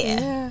get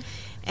there,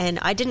 and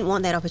I didn't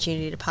want that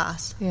opportunity to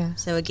pass. Yeah.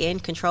 So again,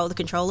 control the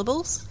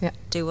controllables,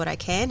 do what I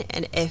can,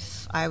 and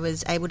if I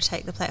was able to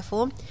take the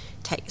platform,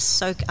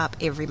 soak up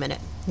every minute.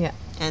 Yeah.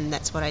 And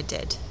that's what I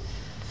did.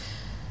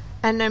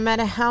 And no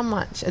matter how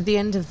much, at the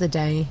end of the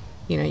day,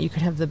 you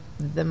could have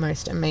the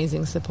most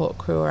amazing support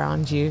crew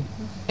around you.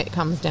 It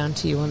comes down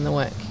to you and the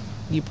work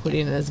you put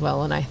in as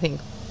well, and I think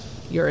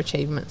your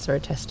achievements are a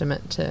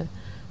testament to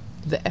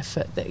the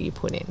effort that you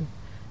put in,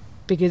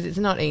 because it's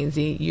not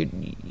easy.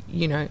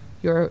 You're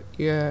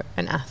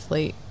an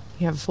athlete,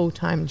 you have a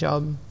full-time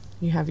job,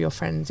 you have your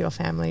friends, your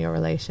family, your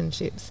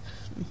relationships.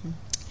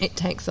 It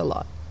takes a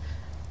lot,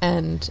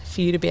 and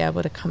for you to be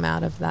able to come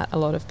out of that, a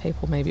lot of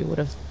people maybe would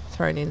have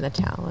thrown in the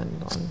towel and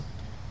gone,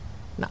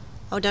 no.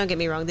 Oh, don't get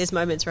me wrong, there's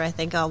moments where I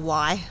think, oh,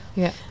 why?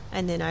 Yeah.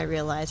 And then I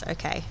realise,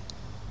 okay,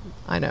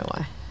 I know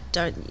why.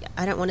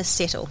 I don't want to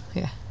settle.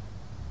 Yeah.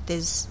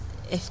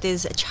 If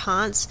there's a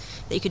chance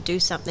that you could do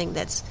something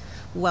that's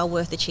well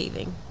worth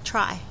achieving,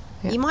 try.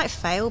 Yeah. You might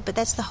fail, but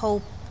that's the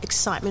whole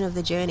excitement of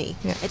the journey.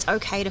 Yeah. It's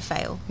okay to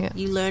fail. Yeah.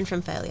 You learn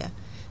from failure,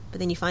 but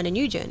then you find a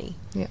new journey.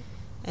 Yeah.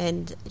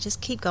 And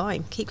just keep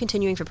going, keep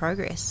continuing for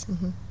progress.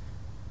 Mm-hmm.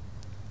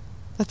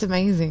 That's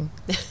amazing.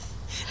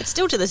 It's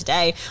still to this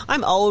day.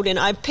 I'm old,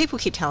 and people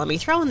keep telling me,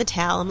 throw in the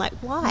towel. I'm like,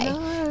 why?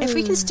 No. If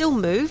we can still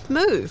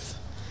move.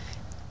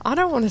 I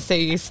don't want to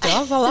see you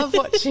stop. I love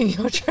watching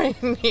your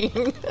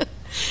training.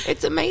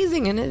 It's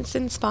amazing and it's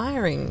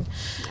inspiring.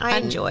 I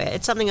enjoy it.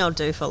 It's something I'll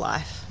do for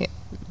life. Yeah.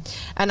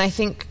 And I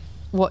think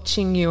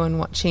watching you and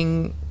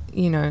watching,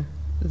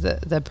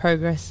 the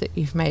progress that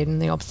you've made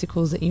and the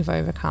obstacles that you've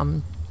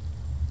overcome,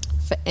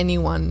 for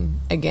anyone,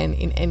 again,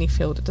 in any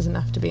field, it doesn't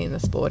have to be in the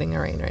sporting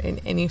arena, in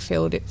any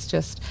field, it's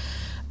just,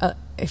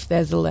 if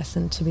there's a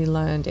lesson to be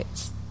learned,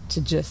 it's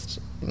to just,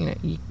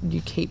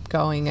 you keep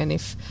going, and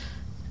if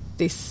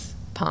this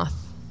path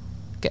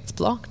gets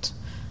blocked,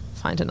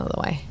 find another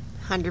way.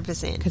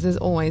 100%. Because there's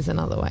always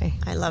another way.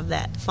 I love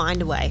that.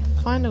 Find a way.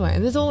 Find a way.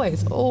 And there's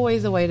always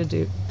a way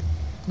to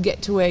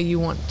get to where you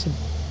want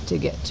to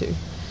get to.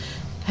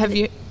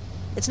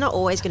 It's not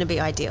always going to be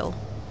ideal.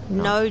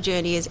 No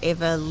journey is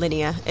ever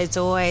linear. It's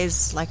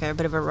always like a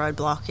bit of a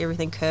roadblock.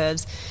 Everything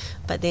curves.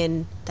 But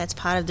then that's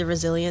part of the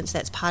resilience.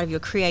 That's part of your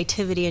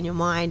creativity in your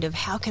mind of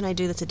how can I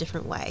do this a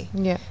different way?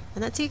 Yeah.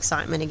 And that's the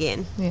excitement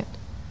again. Yeah.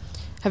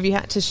 Have you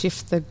had to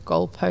shift the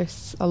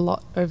goalposts a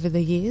lot over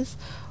the years?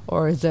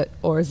 Or is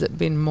it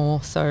been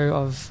more so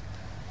of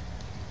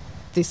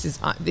this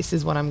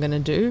is what I'm going to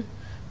do?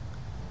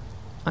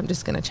 I'm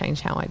just going to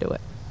change how I do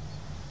it.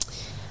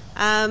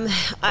 A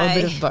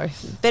bit of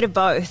both. Bit of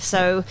both.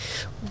 So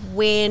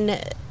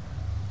when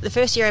the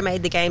first year I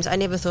made the games, I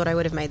never thought I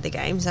would have made the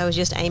games. I was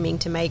just aiming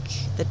to make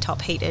the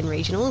top heat in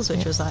regionals,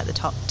 which was like the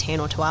top 10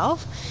 or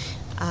 12.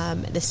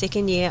 The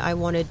second year I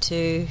wanted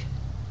to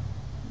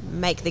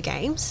make the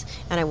games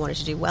and I wanted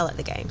to do well at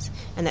the games,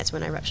 and that's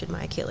when I ruptured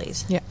my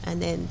Achilles.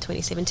 And then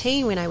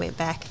 2017 when I went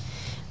back,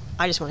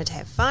 I just wanted to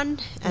have fun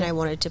and I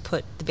wanted to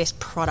put the best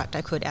product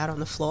I could out on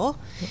the floor.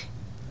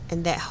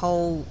 And that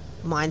whole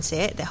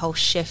mindset, that whole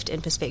shift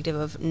in perspective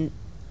of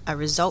a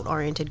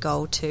result-oriented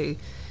goal to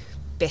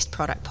best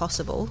product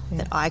possible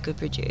that I could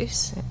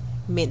produce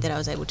meant that I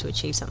was able to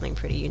achieve something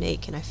pretty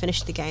unique. And I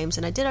finished the games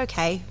and I did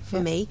okay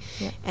for me,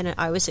 and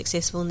I was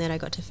successful, and then I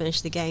got to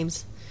finish the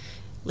games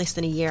less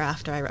than a year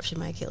after I ruptured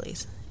my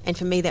Achilles. And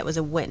for me that was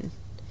a win.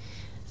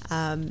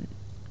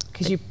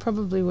 Because you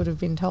probably would have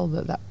been told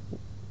that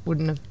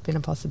wouldn't have been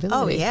a possibility.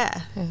 Oh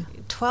yeah.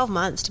 12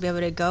 months to be able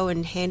to go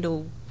and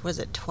handle, was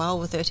it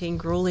 12 or 13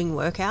 grueling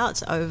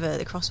workouts over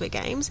the CrossFit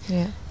Games?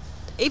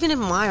 Even in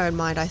my own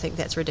mind I think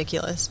that's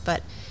ridiculous,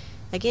 but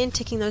again,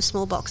 ticking those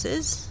small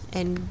boxes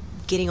and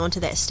getting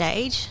onto that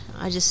stage,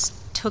 I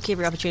just took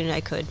every opportunity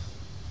I could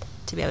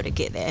to be able to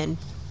get there and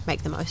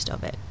make the most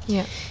of it.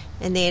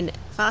 And then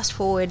fast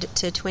forward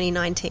to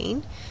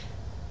 2019,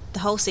 the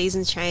whole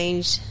season's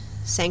changed,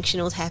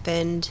 sanctionals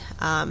happened,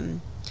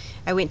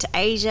 I went to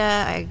Asia,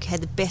 I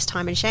had the best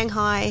time in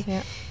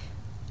Shanghai.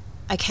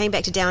 I came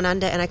back to Down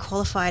Under and I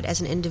qualified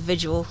as an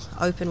individual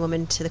open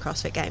woman to the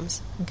CrossFit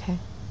Games.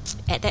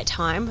 At that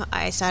time,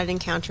 I started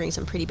encountering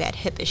some pretty bad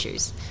hip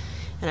issues.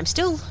 And I'm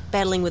still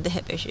battling with the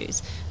hip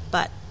issues,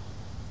 but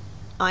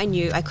I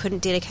knew I couldn't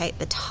dedicate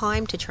the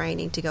time to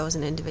training to go as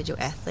an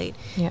individual athlete,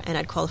 and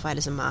I'd qualified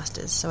as a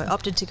Masters. So I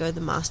opted to go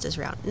the Masters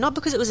route. Not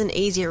because it was an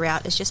easier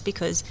route, it's just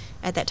because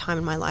at that time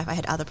in my life I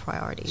had other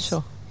priorities.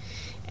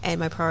 And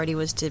my priority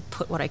was to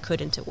put what I could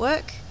into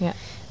work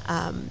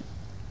and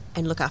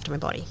look after my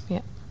body.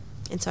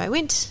 And so I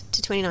went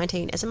to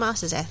 2019 as a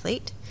Masters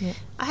athlete.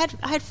 I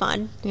had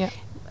fun.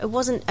 It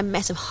wasn't a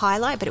massive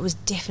highlight, but it was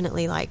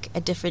definitely like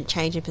a different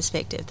change in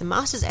perspective. The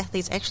Masters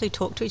athletes actually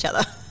talk to each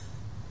other.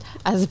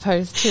 As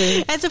opposed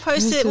to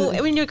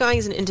well, when you're going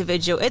as an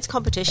individual, it's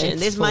competition.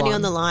 There's money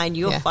on the line.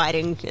 You're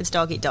fighting. It's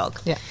dog eat dog.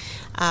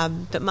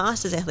 But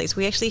Masters athletes,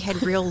 we actually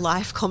had real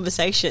life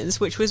conversations,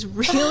 which was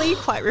really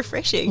quite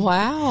refreshing.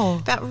 Wow.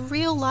 About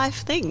real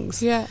life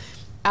things.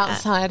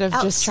 Outside of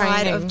just training.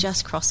 Outside of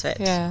just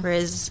CrossFit.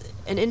 Whereas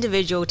an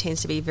individual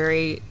tends to be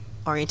very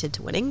oriented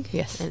to winning.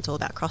 And it's all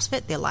about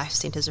CrossFit. Their life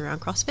centres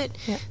around CrossFit.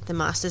 The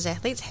Masters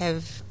athletes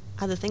have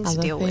other things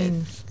to deal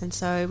with, and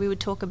so we would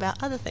talk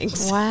about other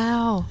things.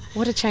 Wow,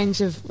 what a change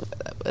of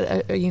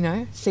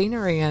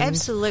scenery. And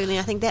absolutely,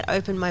 I think that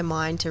opened my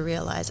mind to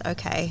realise,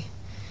 okay,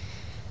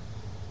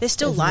 there's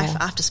still life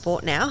after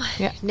sport now.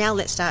 Now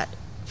let's start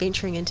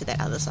venturing into that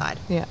other side,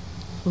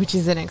 which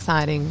is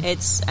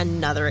it's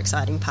another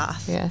exciting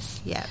path.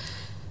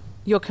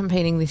 You're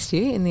competing this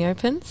year in the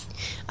Opens?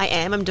 I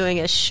am. I'm doing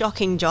a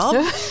shocking job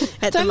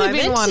at the moment. It's only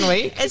been 1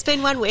 week. It's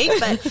been 1 week,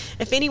 but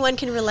if anyone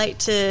can relate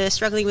to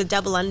struggling with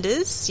double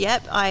unders,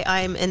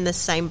 I'm in the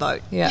same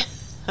boat.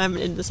 I'm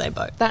in the same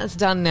boat. That's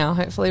done now.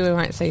 Hopefully we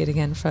won't see it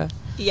again for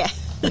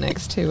the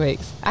next 2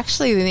 weeks.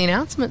 Actually, the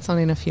announcement's on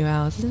in a few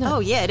hours, isn't it?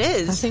 Oh, yeah, it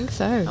is. I think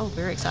so. Oh,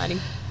 very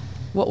exciting.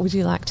 What would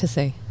you like to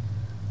see?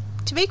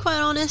 To be quite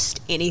honest,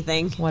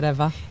 anything.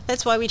 Whatever.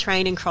 That's why we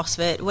train in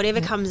CrossFit.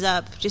 Whatever comes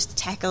up, just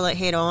tackle it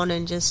head on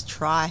and just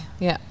try.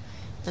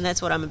 And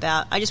that's what I'm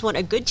about. I just want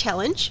a good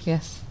challenge.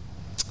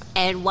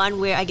 and one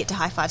where I get to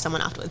high-five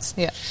someone afterwards.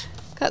 Yeah.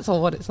 That's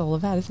what it's all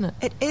about, isn't it?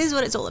 It is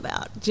what it's all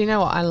about. Do you know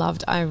what I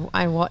loved?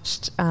 I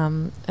watched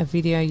a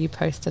video you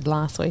posted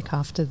last week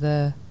after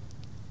the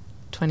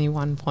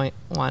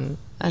 21.1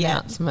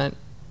 announcement,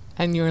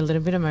 and you were a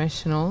little bit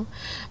emotional.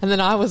 And then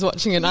I was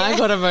watching it and I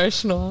got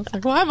emotional. I was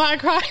like, why am I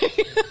crying?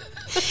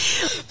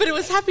 But it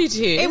was happy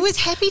tears. It was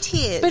happy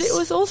tears. But it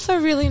was also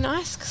really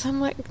nice because I'm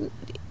like,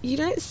 you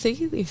don't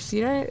see this.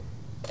 You don't.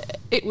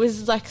 It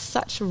was like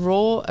such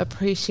raw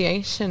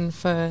appreciation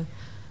for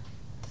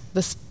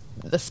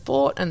the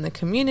sport and the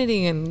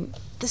community and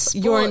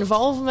your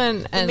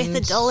involvement and the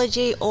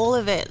methodology, all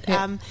of it.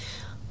 Yeah.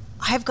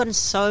 I have gotten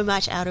so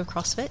much out of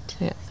CrossFit.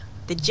 Yeah.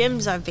 The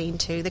gyms I've been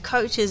to, the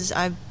coaches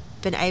I've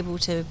been able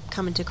to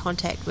come into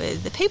contact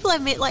with, the people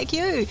I've met like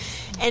you,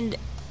 and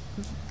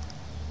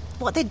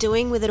what they're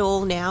doing with it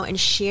all now and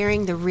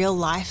sharing the real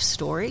life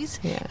stories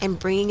and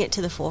bringing it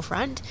to the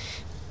forefront,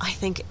 I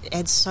think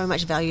adds so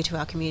much value to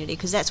our community,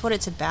 because that's what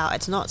it's about.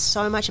 It's not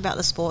so much about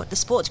the sport. The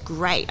sport's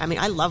great. I mean,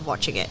 I love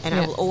watching it, and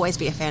I will always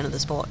be a fan of the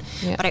sport.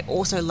 Yeah. But I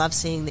also love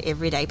seeing the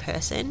everyday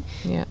person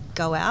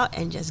go out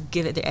and just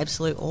give it their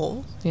absolute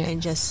all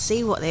and just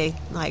see what they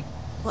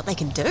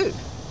can do.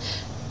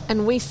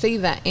 And we see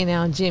that in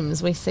our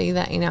gyms. We see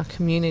that in our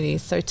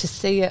communities. So to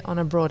see it on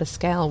a broader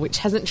scale, which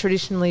hasn't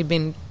traditionally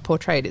been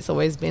portrayed, it's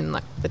always been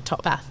like the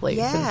top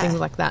athletes and things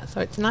like that.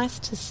 So it's nice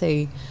to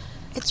see.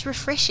 It's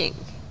refreshing.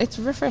 It's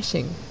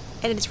refreshing.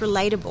 And it's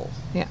relatable.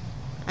 Yeah.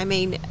 I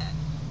mean,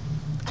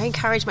 I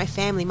encourage my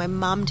family, my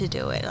mum, to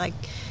do it. Like,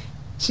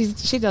 she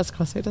does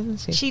CrossFit, doesn't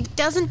she? She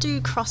doesn't do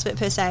CrossFit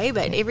per se,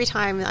 but every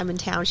time I'm in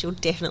town, she'll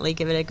definitely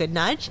give it a good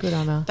nudge. Good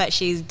on her. But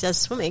she does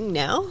swimming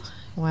now.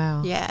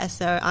 Wow. Yeah,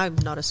 so I'm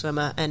not a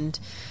swimmer, and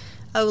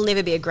I will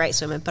never be a great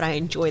swimmer, but I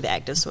enjoy the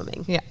act of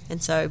swimming. Yeah.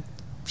 And so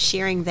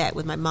sharing that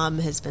with my mum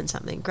has been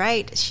something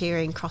great.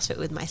 Sharing CrossFit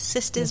with my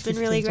sister's been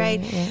really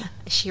great.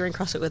 Sharing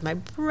CrossFit with my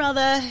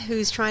brother,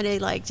 who's trying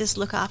to just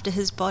look after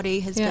his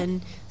body, has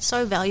been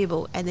so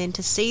valuable. And then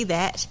to see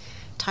that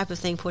type of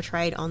thing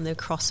portrayed on the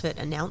CrossFit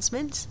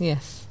announcements.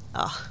 Yes.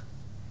 Oh,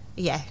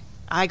 yeah.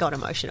 I got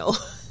emotional.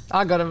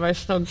 I got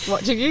emotional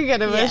watching you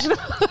get emotional.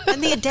 Yeah.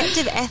 And the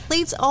adaptive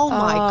athletes, oh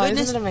my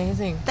goodness. Isn't it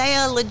amazing? They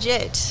are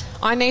legit.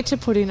 I need to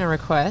put in a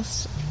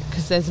request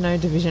because there's no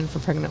division for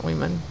pregnant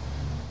women.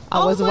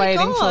 I was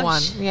waiting for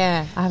one.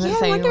 Yeah, I haven't seen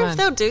one. I wonder if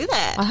they'll do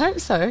that. I hope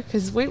so,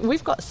 because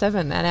we've got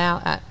 7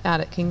 out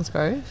at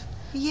Kingsgrove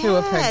who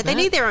are pregnant. They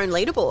need their own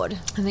leaderboard.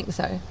 I think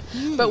so.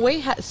 But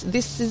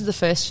this is the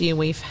first year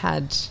we've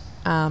had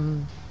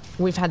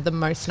the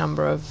most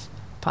number of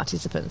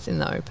participants in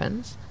the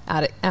Opens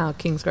at our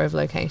Kingsgrove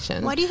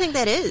location. Why do you think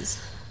that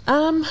is?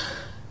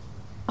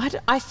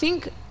 I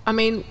think,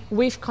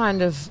 we've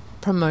kind of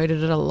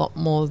promoted it a lot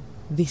more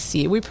this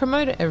year. We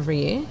promote it every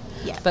year,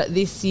 but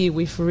this year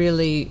we've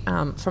really,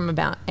 from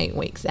about 8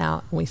 weeks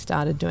out, we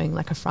started doing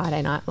like a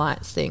Friday Night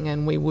Lights thing,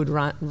 and we would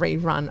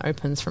rerun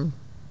Opens from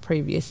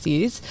previous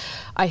years.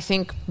 I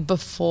think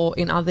before,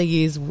 in other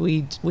years,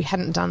 we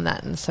hadn't done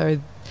that, and so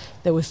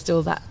there was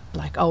still that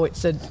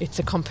it's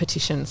a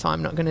competition, so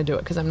I'm not going to do it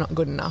because I'm not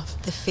good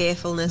enough. The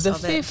fearfulness of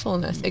it. The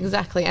fearfulness,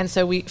 exactly. And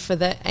so for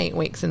the 8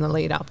 weeks in the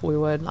lead up, we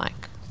were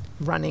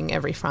running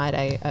every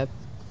Friday a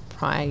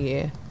prior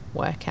year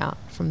workout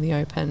from the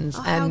Opens,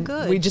 and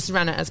we just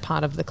ran it as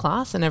part of the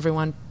class, and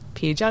everyone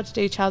peer judged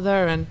each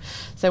other. And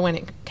so when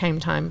it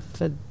came time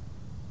for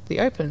the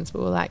Opens,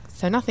 we were like,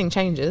 so nothing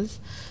changes,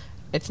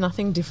 it's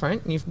nothing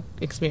different, you've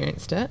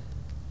experienced it,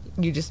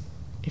 you just,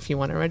 if you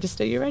want to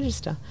register, you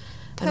register.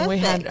 Perfect. And we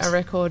had a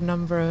record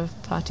number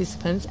of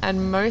participants,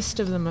 and most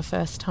of them are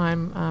first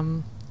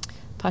time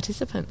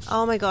participants.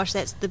 Oh my gosh,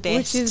 that's the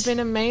best. Which has been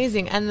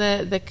amazing. And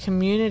the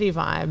community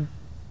vibe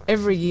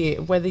every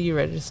year, whether you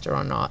register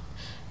or not,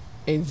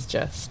 is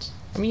just,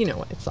 you know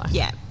what it's like.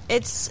 Yeah,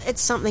 it's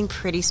something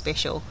pretty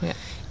special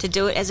to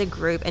do it as a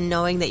group, and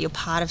knowing that you're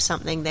part of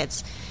something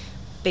that's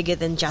bigger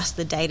than just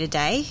the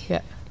day-to-day.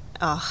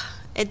 Yeah.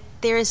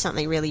 There is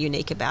something really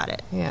unique about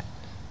it. Yeah.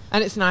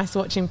 And it's nice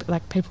watching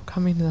people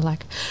come in and they're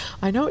like,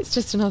 I know it's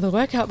just another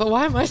workout, but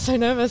why am I so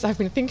nervous? I've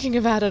been thinking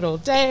about it all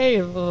day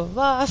and blah, blah,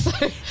 blah. So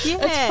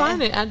it's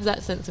fun. It adds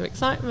that sense of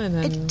excitement.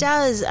 And it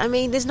does.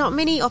 There's not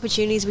many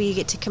opportunities where you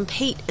get to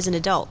compete as an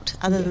adult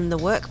other than the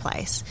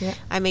workplace. Yeah.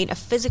 A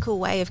physical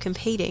way of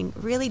competing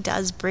really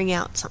does bring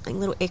out something a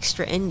little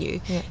extra in you.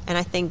 Yeah. And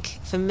I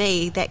think for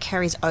me, that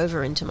carries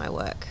over into my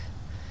work.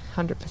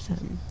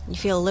 100%. You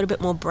feel a little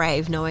bit more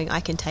brave knowing I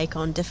can take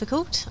on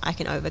difficult, I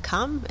can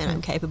overcome, and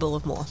I'm capable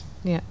of more.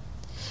 Yeah.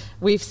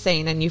 We've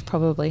seen, and you've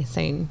probably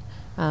seen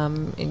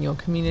in your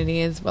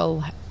community as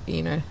well,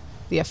 the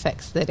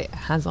effects that it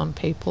has on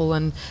people,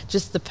 and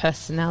just the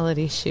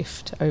personality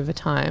shift over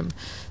time.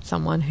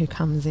 Someone who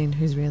comes in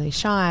who's really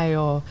shy,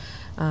 or,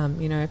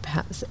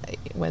 perhaps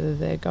whether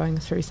they're going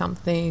through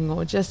something,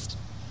 or just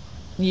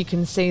you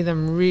can see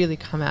them really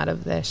come out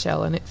of their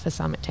shell, and for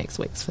some it takes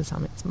weeks, for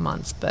some it's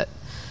months, but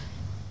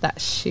that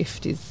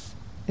shift is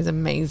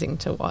amazing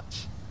to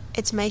watch.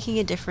 It's making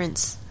a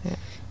difference,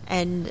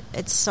 and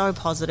it's so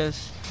positive,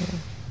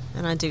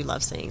 and I do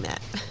love seeing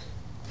that.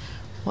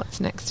 What's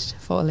next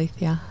for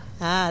Alethea?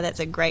 That's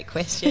a great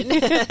question.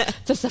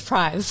 It's a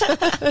surprise.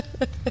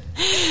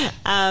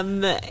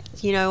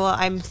 You know what?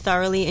 I'm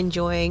thoroughly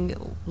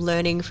enjoying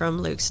learning from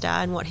Luke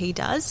Starr and what he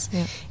does.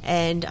 Yeah.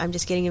 And I'm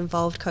just getting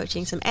involved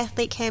coaching some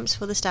athlete camps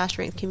for the Star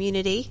Strength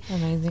community.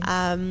 Amazing.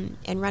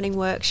 And running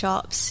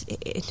workshops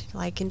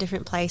like in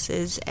different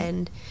places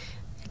and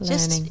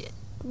Learning.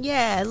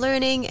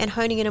 learning and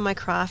honing in on my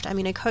craft. I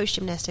mean, I coached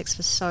gymnastics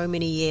for so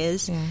many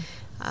years. Yeah.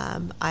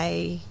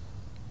 I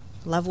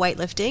love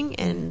weightlifting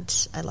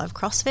and I love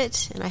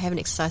CrossFit, and I have an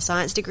exercise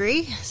science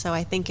degree, so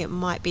I think it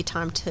might be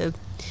time to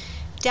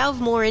delve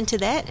more into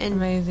that and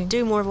Amazing.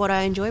 do more of what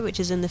I enjoy, which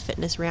is in the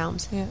fitness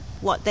realms. Yeah.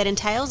 What that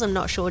entails, I'm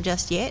not sure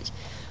just yet,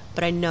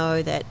 but I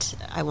know that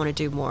I want to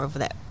do more of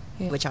that,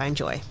 which I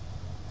enjoy.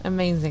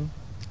 Amazing.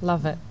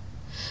 Love it.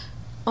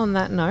 On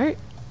that note,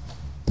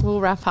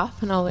 we'll wrap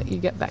up and I'll let you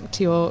get back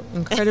to your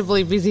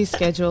incredibly busy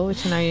schedule,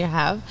 which I know you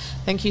have.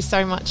 Thank you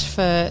so much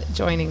for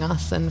joining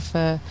us and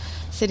for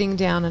sitting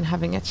down and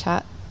having a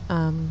chat.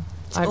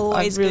 It's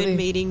always good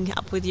meeting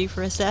up with you,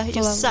 Carissa.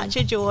 You're such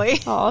a joy.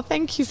 Oh,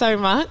 thank you so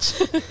much.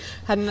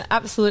 Had an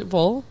absolute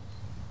ball.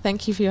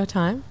 Thank you for your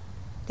time.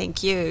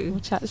 Thank you.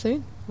 We'll chat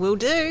soon. Will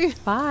do.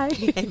 Bye.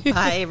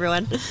 Bye,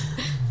 everyone.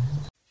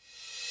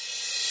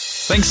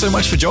 Thanks so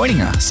much for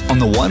joining us on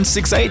the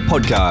 168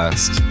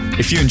 podcast.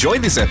 If you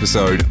enjoyed this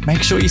episode,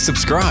 make sure you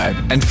subscribe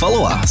and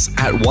follow us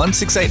at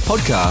 168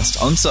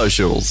 podcast on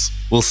socials.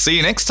 We'll see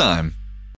you next time.